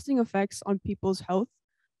have lasting effects on people's health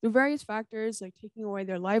through various factors like taking away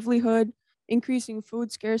their livelihood, increasing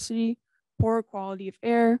food scarcity, poor quality of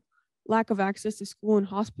air, lack of access to school and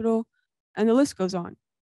hospital, and the list goes on.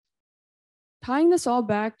 Tying this all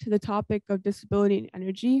back to the topic of disability and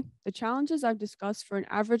energy, the challenges I've discussed for an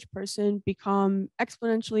average person become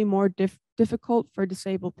exponentially more difficult for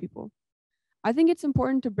disabled people. I think it's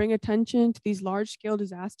important to bring attention to these large-scale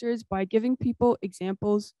disasters by giving people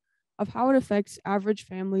examples of how it affects average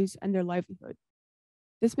families and their livelihood.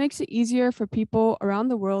 This makes it easier for people around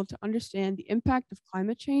the world to understand the impact of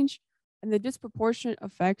climate change and the disproportionate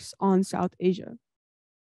effects on South Asia.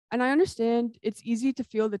 And I understand it's easy to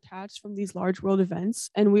feel detached from these large world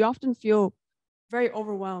events, and we often feel very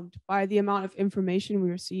overwhelmed by the amount of information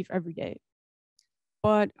we receive every day.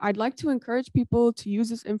 But I'd like to encourage people to use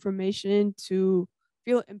this information to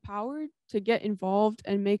feel empowered, to get involved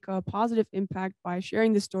and make a positive impact by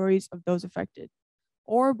sharing the stories of those affected,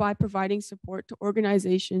 or by providing support to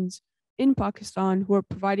organizations in Pakistan who are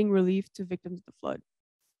providing relief to victims of the flood.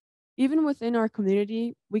 Even within our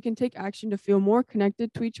community, we can take action to feel more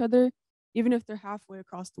connected to each other, even if they're halfway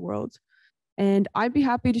across the world. And I'd be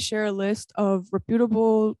happy to share a list of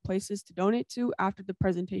reputable places to donate to after the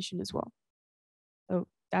presentation as well. So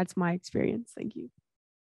that's my experience. Thank you.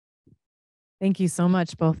 Thank you so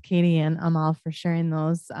much, both Katie and Amal, for sharing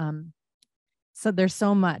those. So there's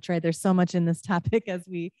so much, right? There's so much in this topic as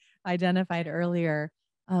we identified earlier.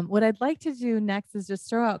 What I'd like to do next is just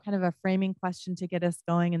throw out kind of a framing question to get us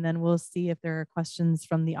going, and then we'll see if there are questions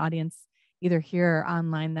from the audience, either here or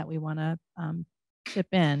online, that we want to chip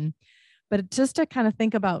in. But just to kind of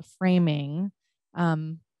think about framing,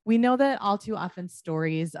 we know that all too often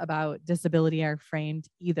stories about disability are framed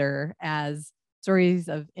either as stories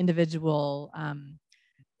of individuals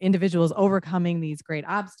overcoming these great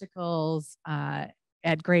obstacles at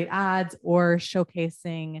great odds, or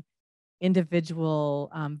showcasing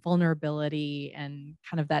individual vulnerability and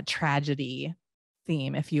kind of that tragedy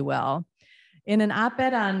theme, if you will. In an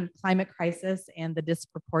op-ed on climate crisis and the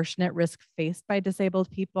disproportionate risk faced by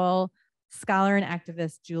disabled people, scholar and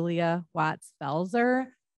activist Julia Watts-Felser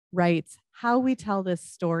writes, "How we tell this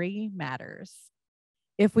story matters.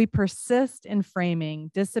 If we persist in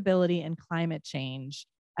framing disability and climate change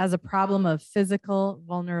as a problem of physical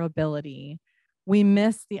vulnerability, we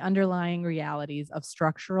miss the underlying realities of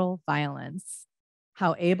structural violence,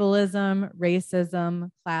 how ableism, racism,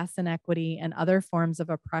 class inequity, and other forms of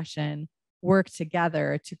oppression work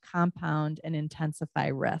together to compound and intensify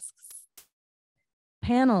risks."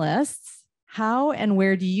 Panelists, how and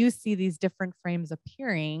where do you see these different frames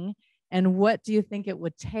appearing, and what do you think it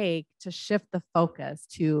would take to shift the focus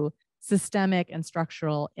to systemic and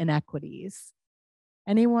structural inequities?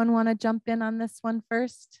 Anyone want to jump in on this one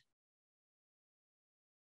first?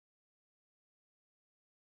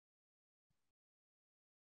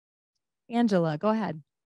 Angela, go ahead.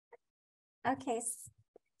 Okay,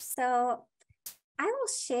 so I will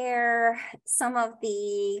share some of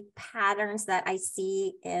the patterns that I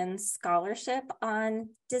see in scholarship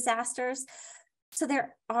on disasters. So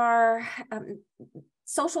there are,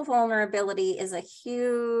 social vulnerability is a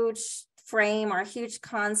huge frame or a huge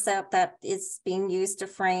concept that is being used to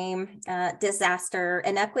frame disaster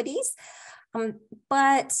inequities.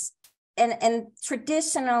 And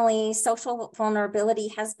traditionally, social vulnerability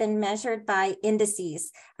has been measured by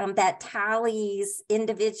indices that tallies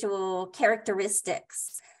individual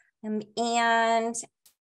characteristics. And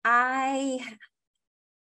I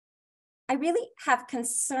really have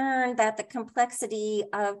concern that the complexity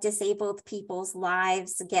of disabled people's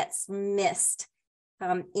lives gets missed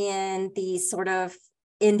in these sort of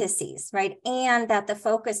indices, right? And that the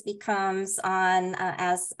focus becomes on,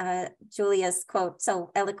 as Julia's quote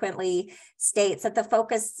so eloquently states, that the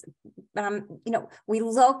focus, we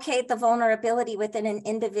locate the vulnerability within an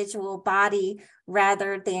individual body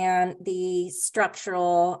rather than the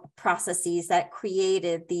structural processes that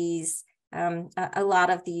created these, a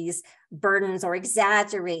lot of these burdens or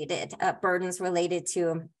exaggerated burdens related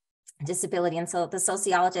to disability. And so the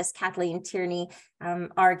sociologist Kathleen Tierney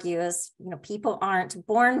argues, people aren't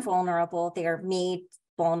born vulnerable, they are made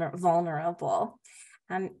vulnerable.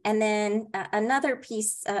 And then another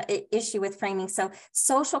piece, issue with framing. So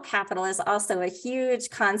social capital is also a huge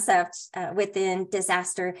concept within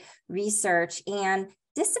disaster research, and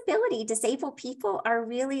disabled people are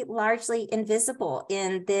really largely invisible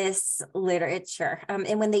in this literature.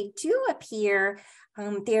 And when they do appear,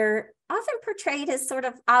 they're often portrayed as sort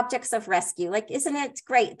of objects of rescue. Like, isn't it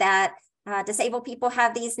great that disabled people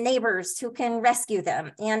have these neighbors who can rescue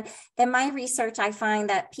them? And in my research, I find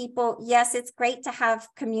that people, yes, it's great to have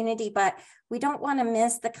community, but we don't want to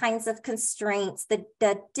miss the kinds of constraints, the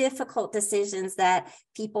difficult decisions that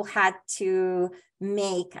people had to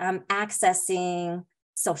make accessing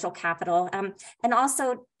social capital, and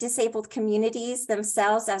also disabled communities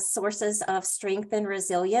themselves as sources of strength and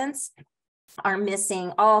resilience are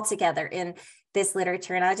missing altogether in this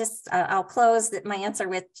literature. And I'll close my answer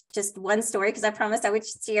with just one story, because I promised I would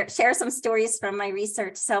share some stories from my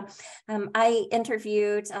research. So I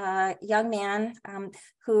interviewed a young man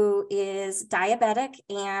who is diabetic,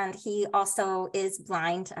 and he also is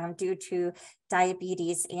blind due to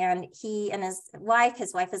diabetes. And he and his wife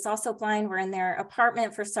is also blind, were in their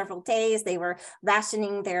apartment for several days. They were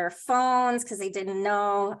rationing their phones because they didn't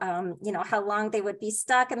know, how long they would be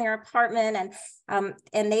stuck in their apartment.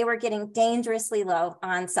 And they were getting dangerously low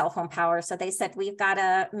on cell phone power. So they said, we've got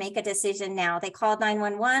to make a decision now. They called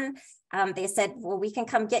 911. They said, well, we can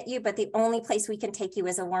come get you, but the only place we can take you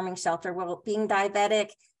is a warming shelter. Well, being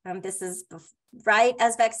diabetic, this is right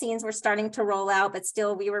as vaccines were starting to roll out, but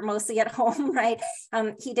still we were mostly at home, right?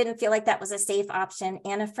 He didn't feel like that was a safe option.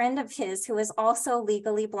 And a friend of his who is also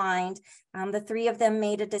legally blind, the three of them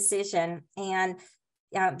made a decision, and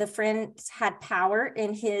the friend had power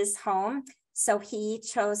in his home. So he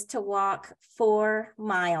chose to walk 4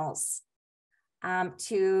 miles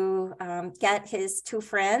to get his two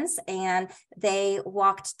friends, and they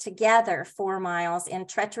walked together 4 miles in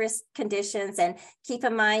treacherous conditions. And keep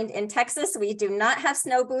in mind, in Texas, we do not have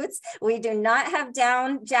snow boots, we do not have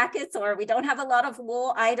down jackets, or we don't have a lot of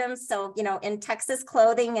wool items. So, in Texas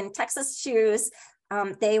clothing and Texas shoes,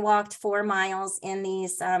 they walked 4 miles in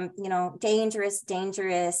these, dangerous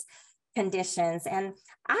conditions. And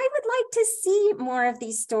I would like to see more of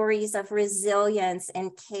these stories of resilience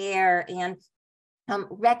and care and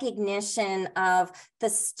recognition of the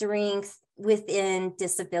strength within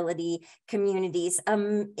disability communities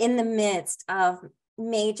in the midst of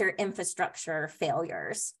major infrastructure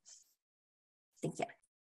failures. Thank you.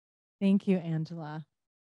 Thank you, Angela.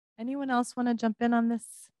 Anyone else want to jump in on this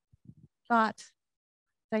thought?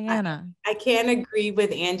 Diana. I can't agree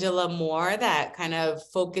with Angela more, that kind of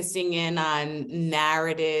focusing in on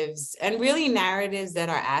narratives, and really narratives that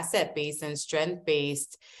are asset-based and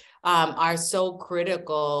strength-based are so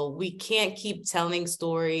critical. We can't keep telling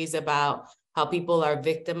stories about how people are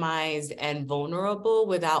victimized and vulnerable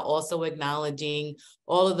without also acknowledging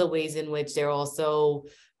all of the ways in which they're also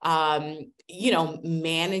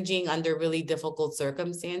managing under really difficult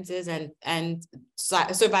circumstances and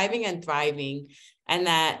surviving and thriving. And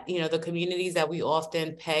that, the communities that we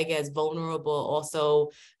often peg as vulnerable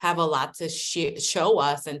also have a lot to show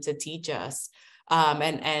us and to teach us.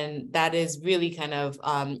 And that is really kind of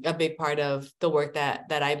a big part of the work that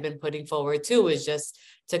I've been putting forward too, is just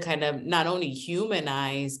to kind of not only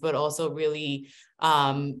humanize, but also really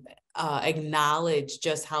acknowledge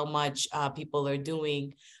just how much people are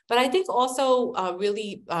doing. But I think also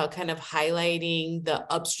really kind of highlighting the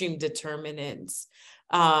upstream determinants.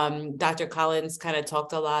 Dr. Collins kind of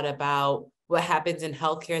talked a lot about what happens in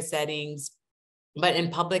healthcare settings, but in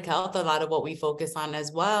public health, a lot of what we focus on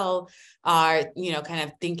as well are, kind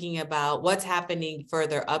of thinking about what's happening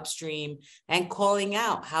further upstream and calling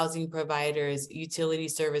out housing providers, utility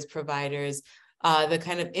service providers, the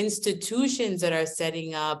kind of institutions that are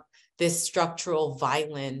setting up this structural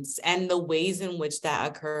violence and the ways in which that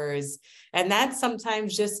occurs. And that's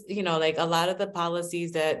sometimes just, like a lot of the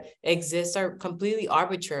policies that exist are completely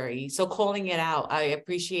arbitrary. So calling it out, I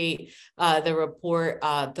appreciate the report,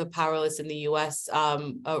 the Powerless in the US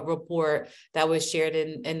report that was shared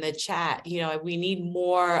in the chat. We need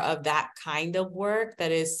more of that kind of work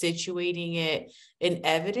that is situating it in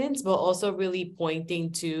evidence, but also really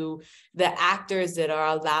pointing to the actors that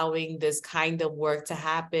are allowing this kind of work to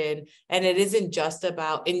happen. And it isn't just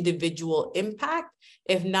about individual impact.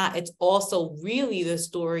 If not, it's also really the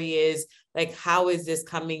story is like, how is this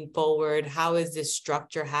coming forward? How is this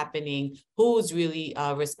structure happening? Who's really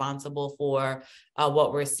responsible for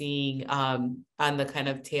what we're seeing on the kind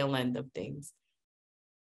of tail end of things?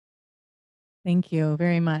 Thank you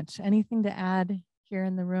very much. Anything to add here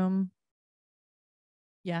in the room?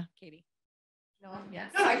 Yeah, Katie. No,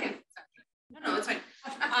 yes. No, I can. No, it's fine.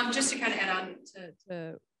 Just to kind of add on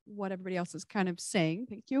to what everybody else is kind of saying,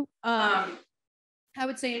 thank you. I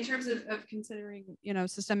would say in terms of considering,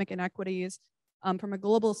 systemic inequities from a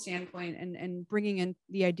global standpoint and bringing in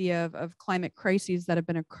the idea of climate crises that have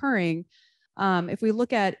been occurring, if we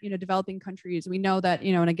look at, developing countries, we know that,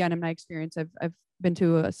 and again, in my experience, I've been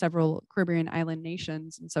to several Caribbean island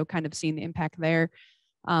nations, and so kind of seen the impact there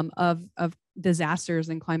of disasters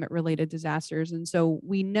and climate-related disasters. And so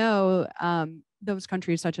we know those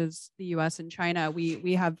countries such as the US and China,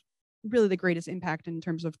 we have really the greatest impact in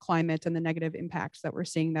terms of climate and the negative impacts that we're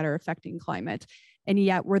seeing that are affecting climate. And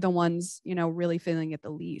yet we're the ones, really feeling it the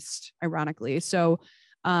least, ironically. So,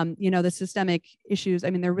 the systemic issues,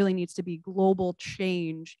 there really needs to be global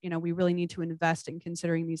change. We really need to invest in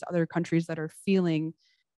considering these other countries that are feeling,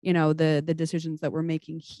 the decisions that we're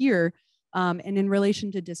making here. And in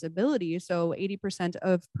relation to disability, so 80%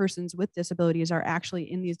 of persons with disabilities are actually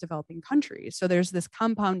in these developing countries. So there's this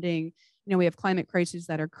compounding, we have climate crises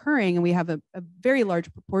that are occurring, and we have a very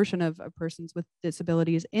large proportion of persons with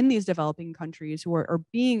disabilities in these developing countries who are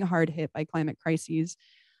being hard hit by climate crises.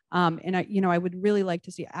 And I would really like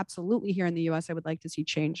to see, absolutely here in the US, I would like to see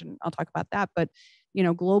change, and I'll talk about that. But,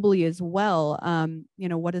 globally as well,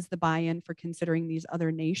 what is the buy-in for considering these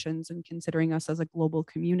other nations and considering us as a global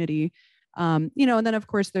community? And then of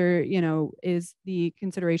course there, is the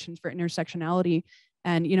considerations for intersectionality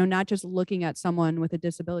and, not just looking at someone with a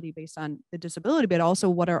disability based on the disability, but also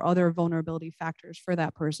what are other vulnerability factors for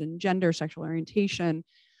that person, gender, sexual orientation,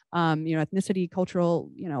 ethnicity, cultural,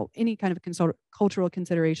 any kind of cultural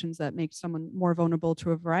considerations that make someone more vulnerable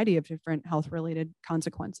to a variety of different health-related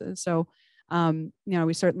consequences. So,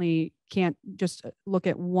 we certainly can't just look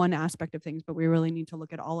at one aspect of things, but we really need to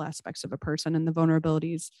look at all aspects of a person and the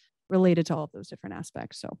vulnerabilities related to all of those different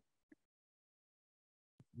aspects. So.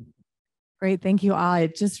 Great, thank you all. I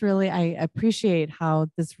appreciate how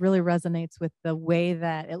this really resonates with the way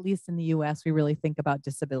that, at least in the US, we really think about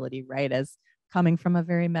disability, right? As coming from a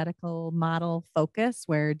very medical model focus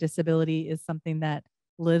where disability is something that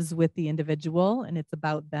lives with the individual and it's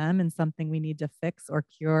about them and something we need to fix or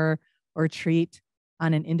cure or treat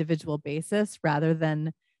on an individual basis, rather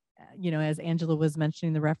than, as Angela was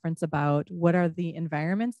mentioning, the reference about what are the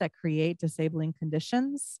environments that create disabling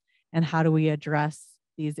conditions and how do we address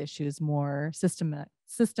these issues more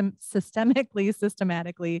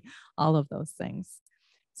systematically, all of those things.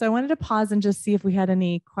 So I wanted to pause and just see if we had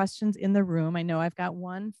any questions in the room. I know I've got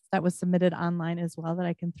one that was submitted online as well that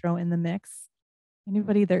I can throw in the mix.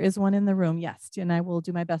 Anybody? There is one in the room. Yes, and I will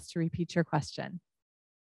do my best to repeat your question.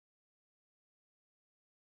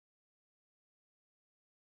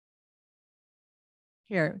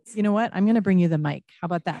 Here, you know what? I'm going to bring you the mic. How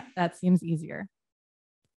about that? That seems easier.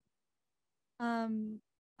 Hi,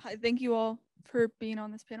 thank you all for being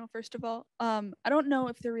on this panel, first of all. I don't know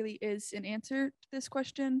if there really is an answer to this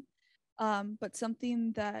question, but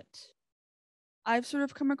something that I've sort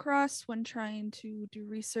of come across when trying to do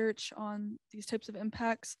research on these types of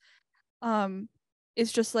impacts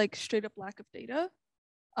is just like straight up lack of data.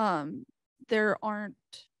 There aren't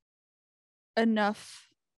enough,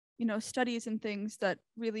 studies and things that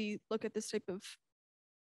really look at this type of,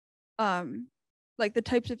 like the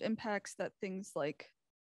types of impacts that things like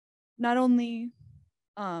not only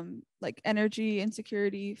like energy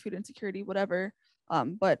insecurity, food insecurity, whatever,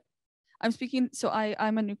 but I'm speaking, so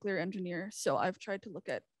I'm a nuclear engineer, so I've tried to look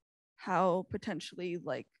at how potentially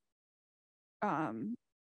like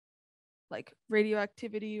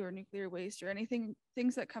radioactivity or nuclear waste or anything,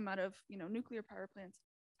 things that come out of, nuclear power plants,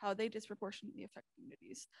 how they disproportionately affect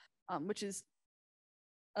communities, which is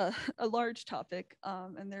a large topic,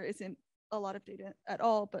 and there isn't a lot of data at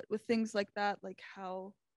all. But with things like that, like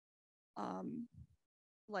how,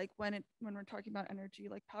 like when we're talking about energy,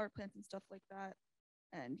 like power plants and stuff like that,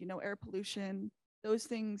 and air pollution, those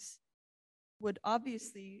things would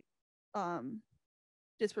obviously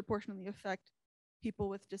disproportionately affect people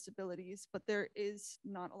with disabilities, but there is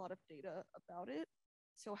not a lot of data about it.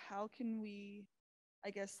 So how can we,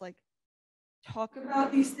 I guess, like talk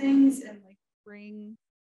about these things and like bring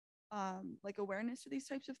like awareness to these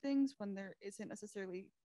types of things when there isn't necessarily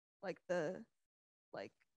like the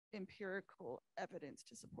like empirical evidence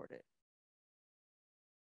to support it?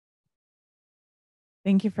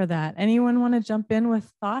 Thank you for that. Anyone want to jump in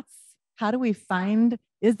with thoughts? How do we find,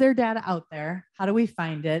 is there data out there? How do we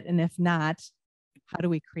find it? And if not, how do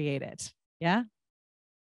we create it? Yeah?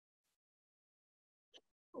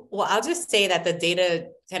 Well, I'll just say that the data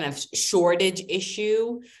kind of shortage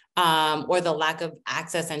issue or the lack of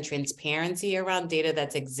access and transparency around data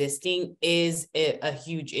that's existing is a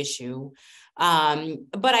huge issue.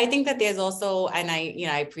 But I think that there's also, and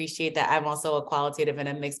I appreciate that I'm also a qualitative and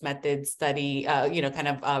a mixed method study,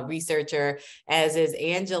 researcher, as is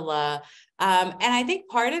Angela. And I think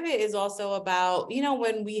part of it is also about,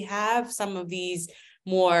 when we have some of these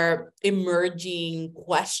more emerging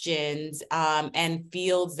questions and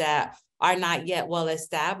fields that are not yet well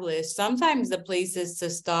established, sometimes the places to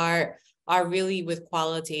start are really with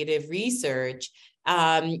qualitative research.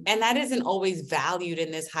 And that isn't always valued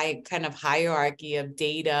in this high kind of hierarchy of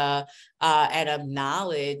data and of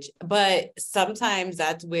knowledge, but sometimes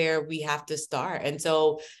that's where we have to start. And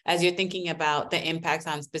so as you're thinking about the impacts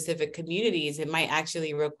on specific communities, it might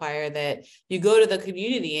actually require that you go to the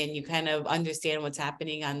community and you kind of understand what's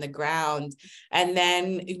happening on the ground. And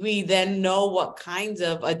then we then know what kinds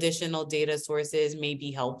of additional data sources may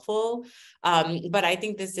be helpful. But I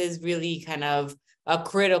think this is really kind of a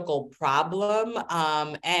critical problem.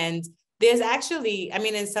 And there's actually,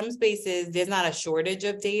 in some spaces, there's not a shortage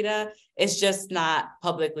of data. It's just not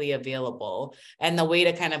publicly available. And the way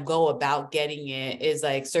to kind of go about getting it is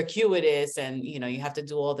like circuitous, and, you have to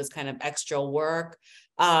do all this kind of extra work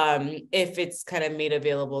if it's kind of made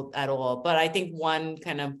available at all. But I think one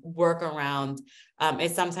kind of workaround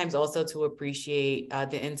is sometimes also to appreciate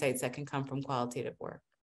the insights that can come from qualitative work.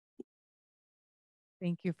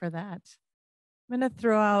 Thank you for that. I'm going to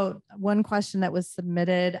throw out one question that was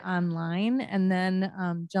submitted online and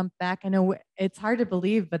then jump back. I know it's hard to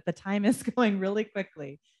believe, but the time is going really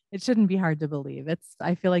quickly. It shouldn't be hard to believe.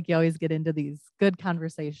 I feel like you always get into these good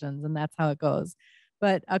conversations, and that's how it goes.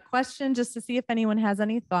 But a question just to see if anyone has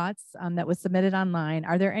any thoughts that was submitted online.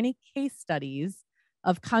 Are there any case studies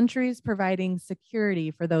of countries providing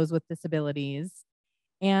security for those with disabilities?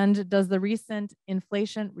 And does the recent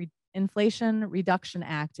Inflation Reduction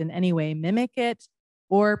Act in any way mimic it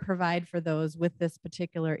or provide for those with this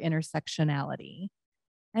particular intersectionality?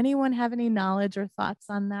 Anyone have any knowledge or thoughts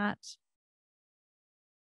on that?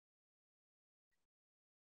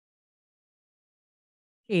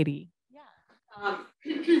 Katie. Yeah.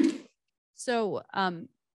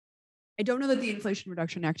 I don't know that the Inflation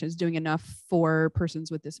Reduction Act is doing enough for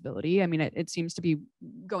persons with disability. It seems to be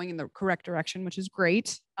going in the correct direction, which is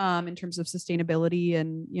great in terms of sustainability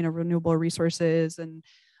and, renewable resources and,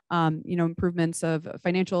 improvements of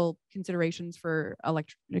financial considerations for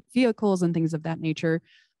electric vehicles and things of that nature,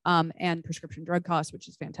 and prescription drug costs, which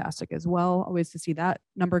is fantastic as well. Always to see that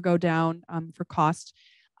number go down for cost.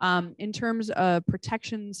 In terms of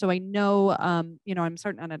protection, so I know, I'm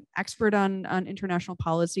certainly not an expert on international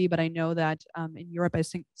policy, but I know that in Europe, I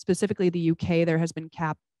think specifically the UK, there has been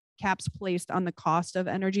caps placed on the cost of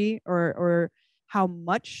energy or how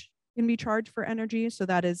much can be charged for energy. So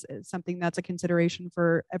that is something that's a consideration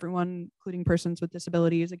for everyone, including persons with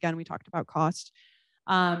disabilities. Again, we talked about cost.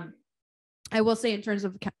 I will say in terms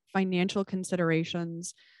of financial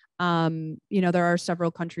considerations, there are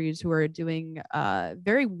several countries who are doing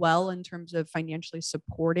very well in terms of financially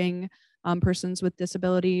supporting persons with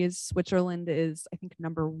disabilities. Switzerland is, I think,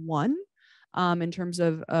 number one in terms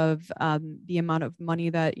of the amount of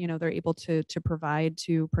money that they're able to provide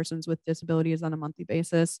to persons with disabilities on a monthly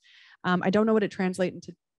basis. I don't know what it translates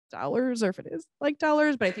into dollars or if it is like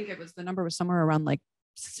dollars, but I think the number was somewhere around like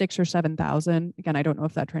 6,000 or 7,000. Again, I don't know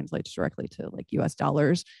if that translates directly to like US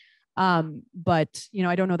dollars. But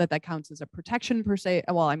I don't know that counts as a protection per se.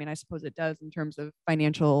 Well, I suppose it does in terms of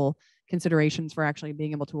financial considerations for actually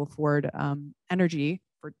being able to afford energy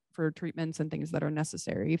for treatments and things that are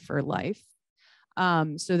necessary for life.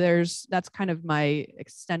 So that's kind of my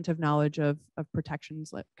extent of knowledge of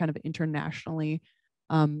protections kind of internationally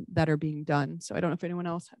that are being done. So I don't know if anyone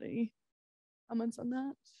else had any comments on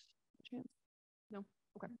that. Chance? No?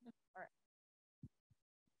 Okay.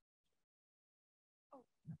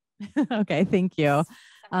 Okay, thank you.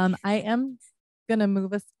 I am gonna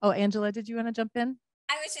move us. Oh, Angela, did you want to jump in?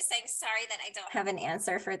 I was just saying, sorry that I don't have an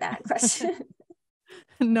answer for that question.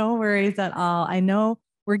 No worries at all. I know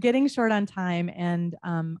we're getting short on time, and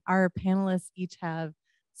our panelists each have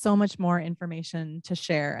so much more information to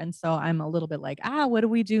share. And so I'm a little bit like, what do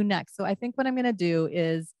we do next? So I think what I'm gonna do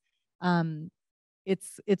is,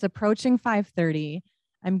 it's approaching 5:30.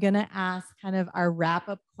 I'm going to ask kind of our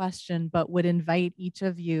wrap-up question, but would invite each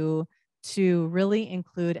of you to really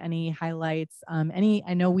include any highlights.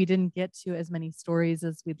 I know we didn't get to as many stories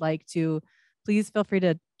as we'd like to. Please feel free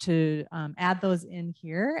to add those in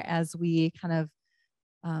here as we kind of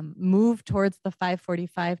move towards the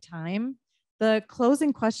 5:45 time. The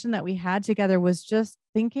closing question that we had together was just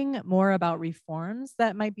thinking more about reforms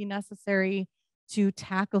that might be necessary to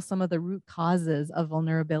tackle some of the root causes of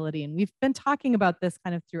vulnerability. And we've been talking about this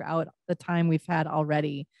kind of throughout the time we've had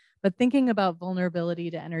already, but thinking about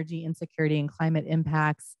vulnerability to energy insecurity and climate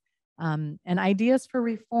impacts, and ideas for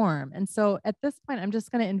reform. And so at this point, I'm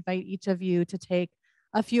just going to invite each of you to take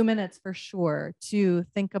a few minutes for sure to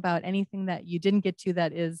think about anything that you didn't get to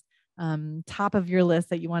that is top of your list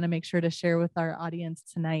that you want to make sure to share with our audience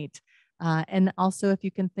tonight. And also if you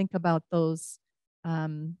can think about those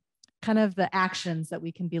kind of the actions that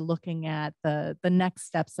we can be looking at, the next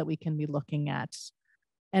steps that we can be looking at.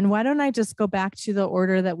 And why don't I just go back to the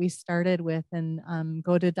order that we started with and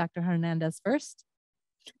go to Dr. Hernandez first.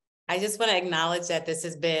 I just want to acknowledge that this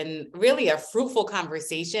has been really a fruitful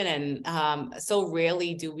conversation, and so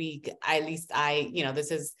rarely do we, at least this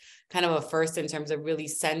is kind of a first in terms of really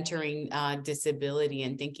centering disability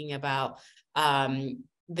and thinking about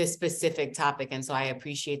this specific topic. And so I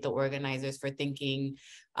appreciate the organizers for thinking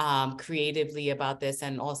creatively about this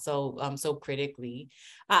and also so critically.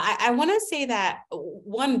 I want to say that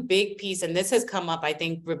one big piece, and this has come up, I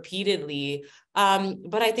think, repeatedly,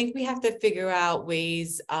 but I think we have to figure out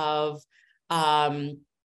ways of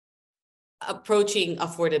approaching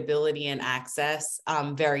affordability and access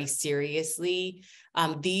very seriously.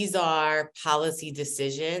 These are policy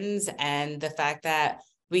decisions, and the fact that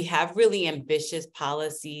we have really ambitious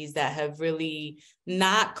policies that have really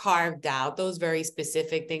not carved out those very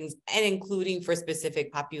specific things, and including for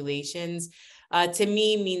specific populations, to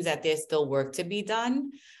me means that there's still work to be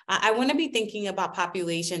done. I want to be thinking about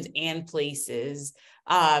populations and places.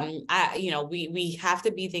 We have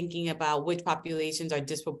to be thinking about which populations are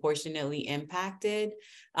disproportionately impacted,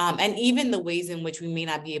 and even the ways in which we may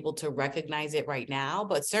not be able to recognize it right now,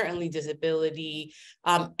 but certainly disability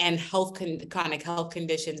and chronic health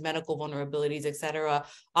conditions, medical vulnerabilities, et cetera,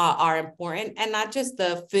 are important, and not just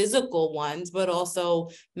the physical ones, but also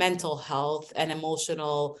mental health and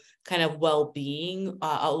emotional kind of well-being.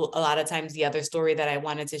 A lot of times the other story that I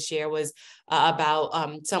wanted to share was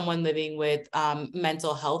about someone living with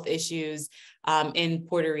mental health issues in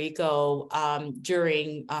Puerto Rico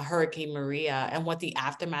during Hurricane Maria, and what the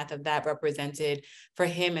aftermath of that represented for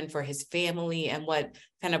him and for his family, and what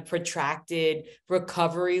kind of protracted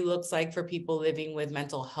recovery looks like for people living with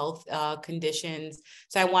mental health conditions.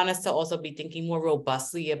 So I want us to also be thinking more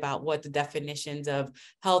robustly about what the definitions of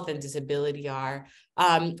health and disability are,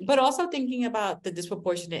 but also thinking about the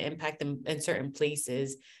disproportionate impact in certain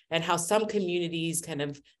places, and how some communities kind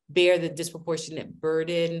of bear the disproportionate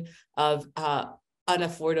burden of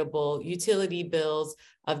unaffordable utility bills,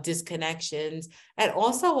 of disconnections, and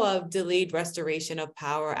also of delayed restoration of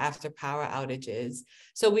power after power outages.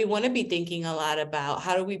 So we want to be thinking a lot about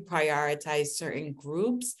how do we prioritize certain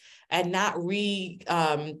groups and not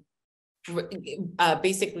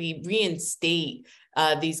basically reinstate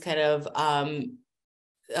these kind of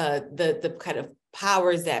the kind of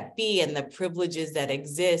powers that be and the privileges that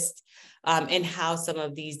exist and how some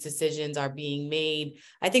of these decisions are being made.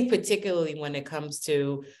 I think particularly when it comes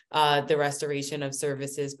to the restoration of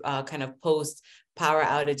services kind of post power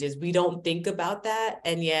outages, we don't think about that.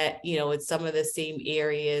 And yet, it's some of the same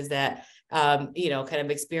areas that, kind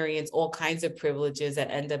of experience all kinds of privileges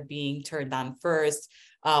that end up being turned on first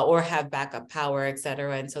or have backup power, et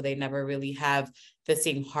cetera. And so they never really have the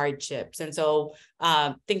same hardships. And so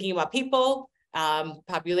thinking about people,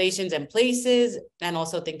 populations and places, and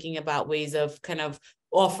also thinking about ways of kind of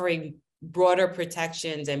offering broader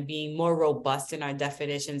protections and being more robust in our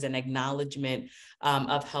definitions and acknowledgement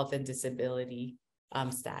of health and disability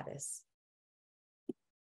status.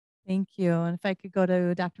 Thank you. And if I could go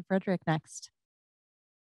to Dr. Frederick next.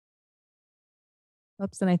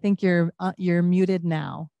 Oops, and I think you're muted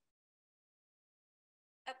now.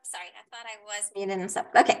 Oh, sorry, I thought I was muted and stuff.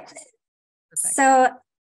 Okay. Perfect. So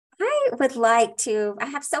I would like to, I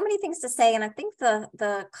have so many things to say, and I think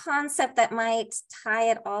the concept that might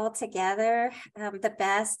tie it all together the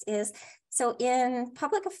best is, so in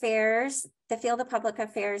public affairs, the field of public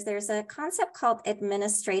affairs, there's a concept called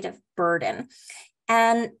administrative burden.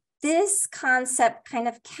 And this concept kind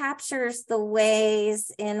of captures the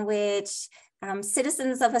ways in which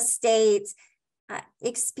citizens of a state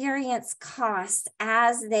experience costs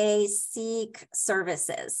as they seek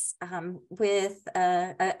services with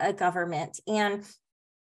a government. And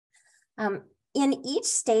in each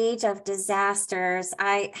stage of disasters,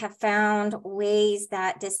 I have found ways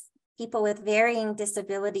that people with varying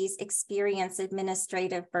disabilities experience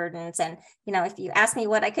administrative burdens. And, you know, if you ask me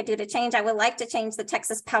what I could do to change, I would like to change the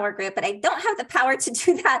Texas Power Grid, but I don't have the power to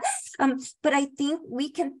do that. But I think we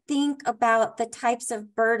can think about the types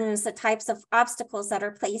of burdens, the types of obstacles that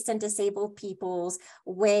are placed in disabled people's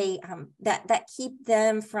way that keep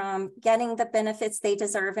them from getting the benefits they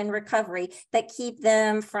deserve in recovery, that keep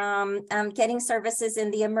them from getting services in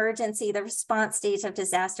the emergency, the response stage of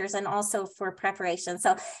disasters, and also for preparation.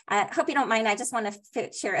 So I hope you don't mind. I just want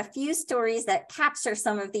to share a few stories that capture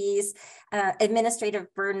some of these administrative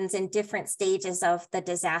burdens in different stages of the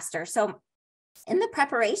disaster. So in the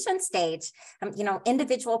preparation stage, you know,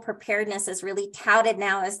 individual preparedness is really touted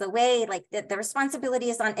now as the way, like the responsibility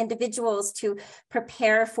is on individuals to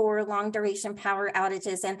prepare for long duration power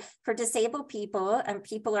outages. And for disabled people,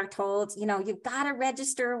 people are told, you know, you've got to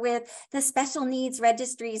register with the special needs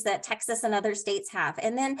registries that Texas and other states have.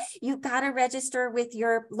 And then you've got to register with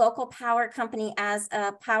your local power company as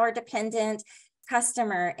a power dependent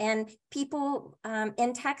customer. And people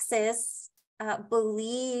in Texas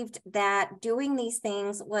believed that doing these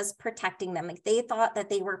things was protecting them. Like they thought that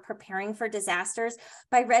they were preparing for disasters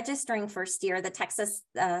by registering for STEER, the Texas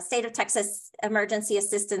State of Texas Emergency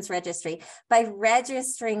Assistance Registry, by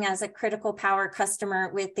registering as a critical power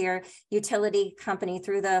customer with their utility company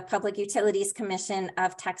through the Public Utilities Commission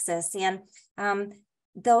of Texas. And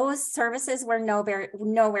those services were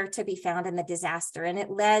nowhere to be found in the disaster. And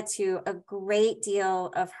it led to a great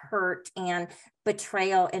deal of hurt and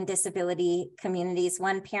betrayal in disability communities.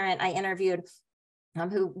 One parent I interviewed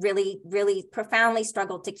who really, really profoundly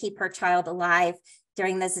struggled to keep her child alive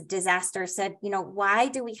during this disaster said, you know, why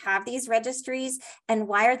do we have these registries and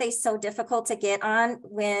why are they so difficult to get on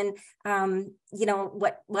when, you know,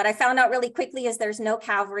 what I found out really quickly is there's no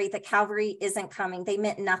cavalry. The cavalry isn't coming. They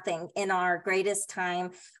meant nothing in our greatest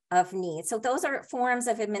time of need. So those are forms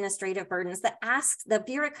of administrative burdens that the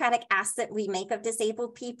bureaucratic asks that we make of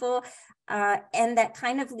disabled people and that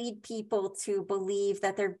kind of lead people to believe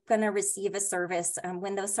that they're going to receive a service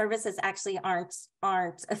when those services actually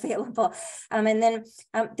aren't available. And then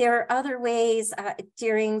there are other ways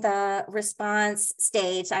during the response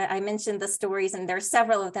stage. I mentioned the stories, and there are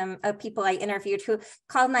several of them of people I interviewed who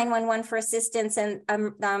called 911 for assistance, and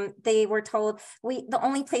they were told, the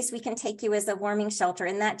only place we can take you is a warming shelter,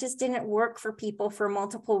 and that just didn't work for people for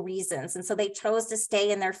multiple reasons. And so they chose to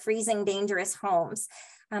stay in their freezing, dangerous homes.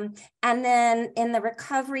 And then in the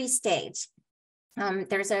recovery stage,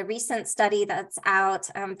 there's a recent study that's out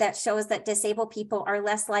that shows that disabled people are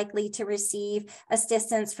less likely to receive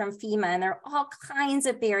assistance from FEMA. And there are all kinds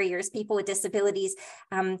of barriers people with disabilities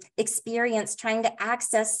experience trying to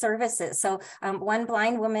access services. So one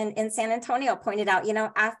blind woman in San Antonio pointed out, you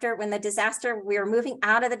know, when the disaster, we were moving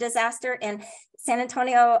out of the disaster and San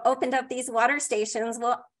Antonio opened up these water stations.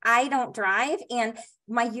 Well, I don't drive, and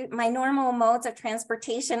my normal modes of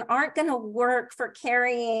transportation aren't going to work for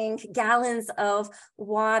carrying gallons of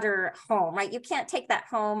water home, right? You can't take that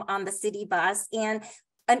home on the city bus, and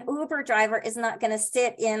an Uber driver is not going to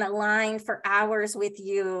sit in a line for hours with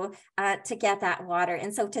you to get that water.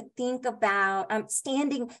 And so to think about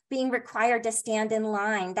being required to stand in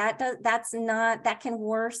line, that can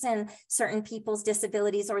worsen certain people's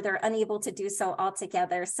disabilities, or they're unable to do so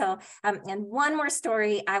altogether. So, and one more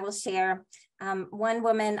story I will share. One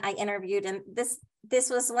woman I interviewed, and this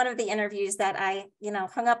was one of the interviews that I, you know,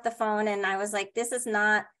 hung up the phone and I was like, this is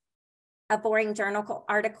not a boring journal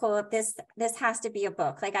article. This has to be a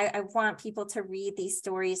book. Like I want people to read these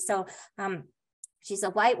stories. So she's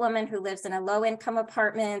a white woman who lives in a low-income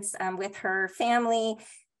apartment with her family,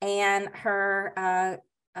 and her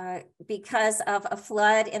because of a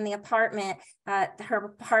flood in the apartment,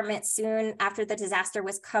 her apartment soon after the disaster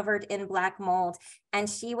was covered in black mold, and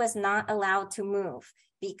she was not allowed to move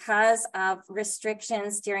because of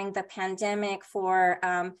restrictions during the pandemic for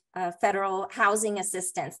federal housing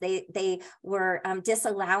assistance. They were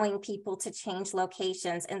disallowing people to change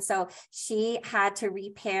locations. And so she had to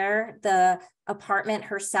repair the apartment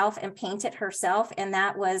herself and paint it herself. And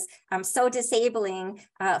that was so disabling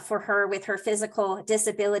for her with her physical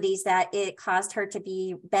disabilities that it caused her to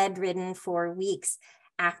be bedridden for weeks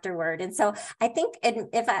afterward. And so I think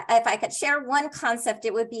if I could share one concept,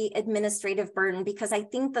 it would be administrative burden, because I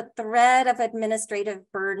think the thread of administrative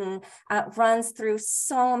burden runs through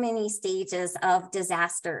so many stages of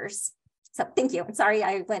disasters. So thank you. I'm sorry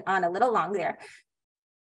I went on a little long there.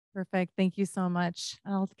 Perfect. Thank you so much.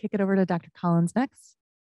 I'll kick it over to Dr. Collins next.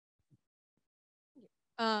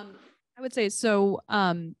 I would say so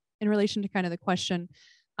in relation to kind of the question,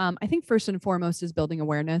 I think first and foremost is building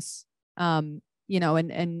awareness.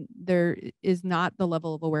 and there is not the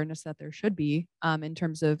level of awareness that there should be in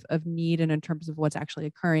terms of need and in terms of what's actually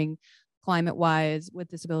occurring climate-wise with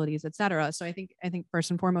disabilities, et cetera. So I think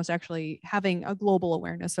first and foremost, actually having a global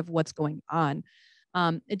awareness of what's going on.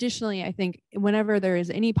 Additionally, I think whenever there is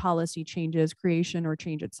any policy changes, creation or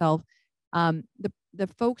change itself, the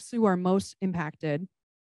folks who are most impacted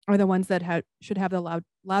are the ones that should have the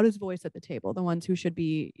loudest voice at the table, the ones who should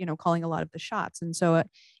be, calling a lot of the shots. And so,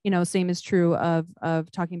 same is true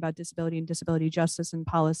of talking about disability and disability justice and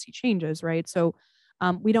policy changes, right? So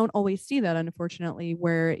we don't always see that, unfortunately,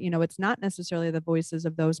 where, it's not necessarily the voices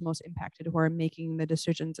of those most impacted who are making the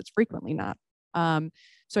decisions. It's frequently not.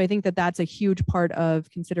 So I think that that's a huge part of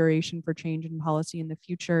consideration for change in policy in the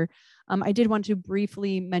future. I did want to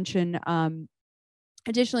briefly mention,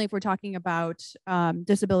 additionally, if we're talking about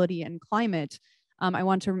disability and climate, I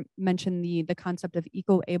want to mention the concept of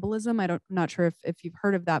eco-ableism. I'm not sure if you've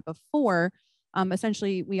heard of that before.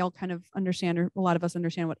 Essentially, we all kind of understand, or a lot of us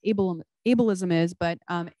understand what ableism is, but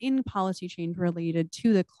in policy change related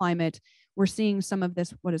to the climate, we're seeing some of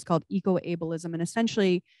this, what is called eco-ableism. And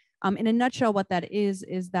essentially, in a nutshell, what that is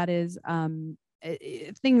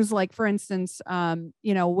things like, for instance,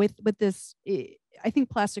 with this, I think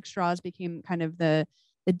plastic straws became kind of the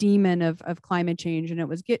demon of climate change, and it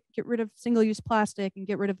was get rid of single-use plastic and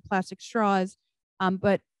get rid of plastic straws.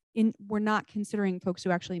 But we're not considering folks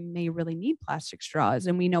who actually may really need plastic straws.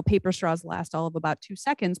 And we know paper straws last all of about 2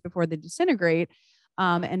 seconds before they disintegrate.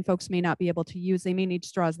 And folks may not be able to use, they may need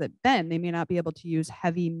straws that bend, they may not be able to use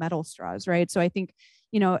heavy metal straws, right? So I think,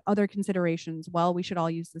 other considerations, well, we should all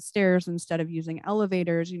use the stairs instead of using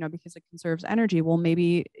elevators, because it conserves energy. Well,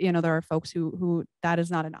 maybe, there are folks who that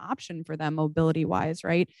is not an option for them mobility wise,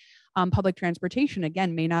 right? Public transportation,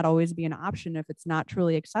 again, may not always be an option if it's not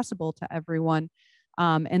truly accessible to everyone.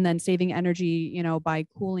 And then saving energy, by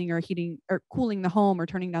cooling or heating or cooling the home or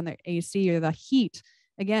turning down the AC or the heat,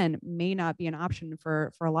 again, may not be an option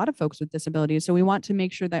for a lot of folks with disabilities. So we want to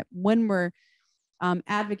make sure that when we're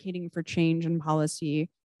advocating for change in policy,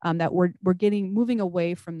 that we're moving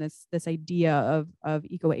away from this idea of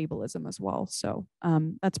eco-ableism as well. So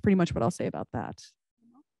that's pretty much what I'll say about that.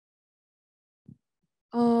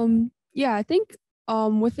 Yeah, I think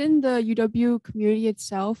within the UW community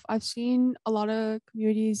itself, I've seen a lot of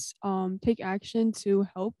communities take action to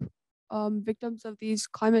help victims of these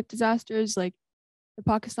climate disasters. Like the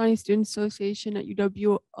Pakistani Student Association at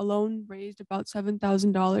UW alone raised about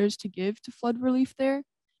 $7,000 to give to flood relief there.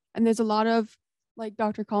 And there's a lot of, like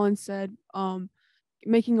Dr. Collins said,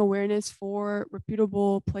 making awareness for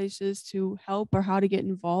reputable places to help or how to get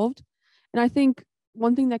involved. And I think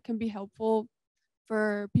one thing that can be helpful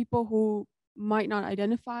for people who might not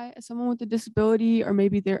identify as someone with a disability, or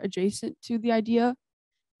maybe they're adjacent to the idea,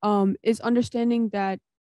 is understanding that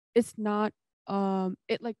it's not,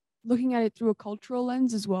 looking at it through a cultural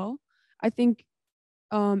lens as well. I think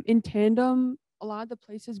in tandem, a lot of the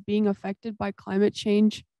places being affected by climate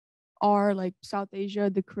change are like South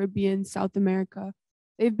Asia, the Caribbean, South America.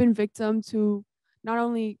 They've been victim to not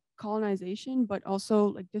only colonization, but also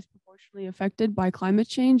like disproportionately affected by climate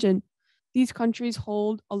change. And these countries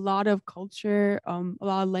hold a lot of culture, a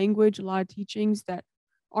lot of language, a lot of teachings that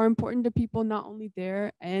are important to people not only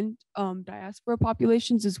there and diaspora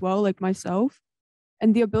populations as well, like myself.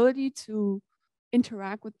 And the ability to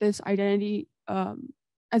interact with this identity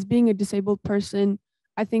as being a disabled person,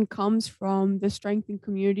 I think comes from the strength and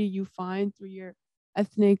community you find through your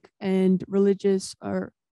ethnic and religious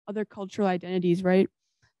or other cultural identities, right?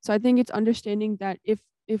 So I think it's understanding that if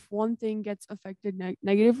one thing gets affected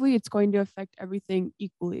negatively, it's going to affect everything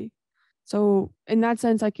equally. So in that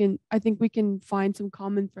sense, I think we can find some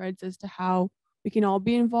common threads as to how we can all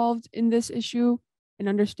be involved in this issue and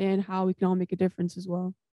understand how we can all make a difference as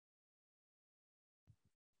well.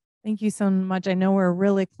 Thank you so much. I know we're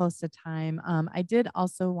really close to time. I did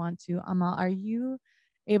also want to, Amal, are you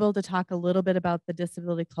able to talk a little bit about the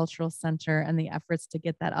Disability Cultural Center and the efforts to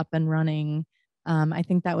get that up and running? I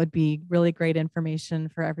think that would be really great information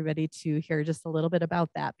for everybody to hear just a little bit about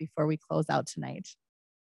that before we close out tonight.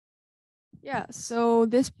 Yeah, so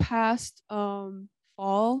this past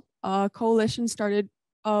fall, a coalition started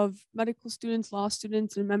of medical students, law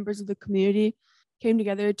students, and members of the community came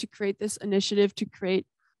together to create this initiative to create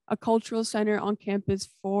a cultural center on campus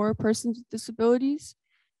for persons with disabilities.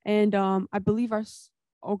 And I believe our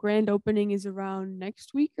grand opening is around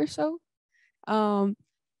next week or so. And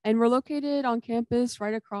we're located on campus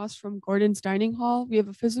right across from Gordon's Dining Hall. We have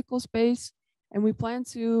a physical space, and we plan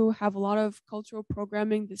to have a lot of cultural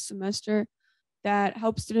programming this semester that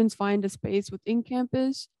helps students find a space within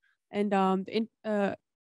campus and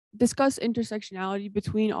discuss intersectionality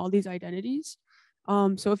between all these identities.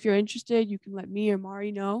 So if you're interested, you can let me or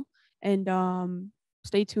Mari know, and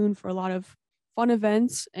stay tuned for a lot of fun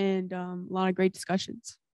events and a lot of great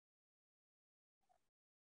discussions.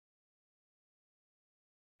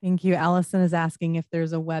 Thank you. Allison is asking if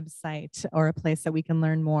there's a website or a place that we can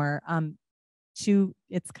learn more.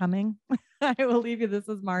 It's coming. I will leave you. This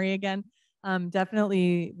is Mari again.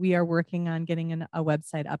 Definitely, we are working on getting a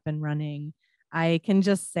website up and running. I can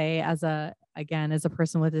just say, as a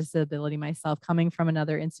person with a disability myself, coming from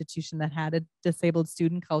another institution that had a disabled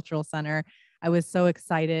student cultural center, I was so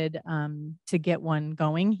excited to get one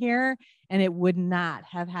going here. And it would not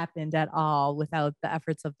have happened at all without the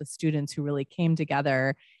efforts of the students who really came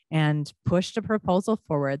together and pushed a proposal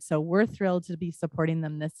forward. So we're thrilled to be supporting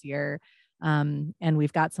them this year. And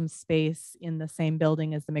we've got some space in the same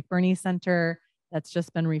building as the McBurney Center that's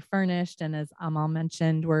just been refurnished. And as Amal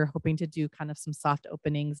mentioned, we're hoping to do kind of some soft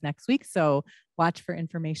openings next week. So watch for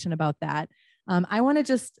information about that. I want to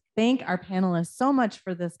just thank our panelists so much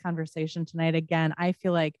for this conversation tonight. Again, I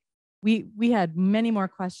feel like we had many more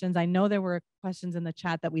questions. I know there were questions in the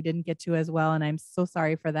chat that we didn't get to as well, and I'm so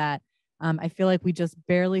sorry for that. I feel like we just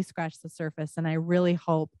barely scratched the surface, and I really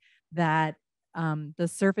hope that the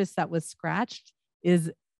surface that was scratched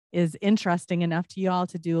is interesting enough to you all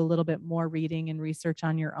to do a little bit more reading and research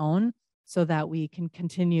on your own, so that we can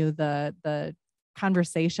continue the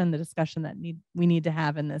conversation, the discussion that we need to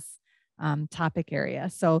have in this topic area.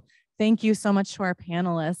 So thank you so much to our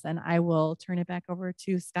panelists, and I will turn it back over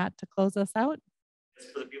to Scott to close us out.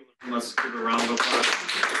 For the people who must give a round of applause.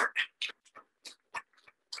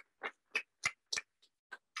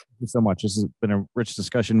 Thank you so much. This has been a rich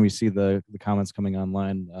discussion. We see the comments coming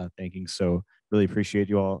online, thanking. So really appreciate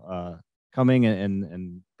you all coming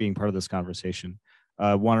and being part of this conversation.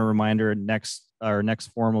 Want a reminder, our next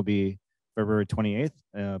forum will be February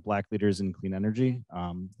 28th, Black Leaders in Clean Energy.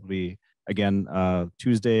 It'll be, again,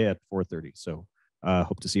 Tuesday at 4:30. So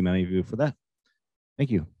hope to see many of you for that.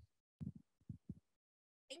 Thank you.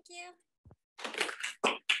 Thank you.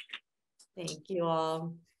 Thank you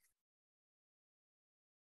all.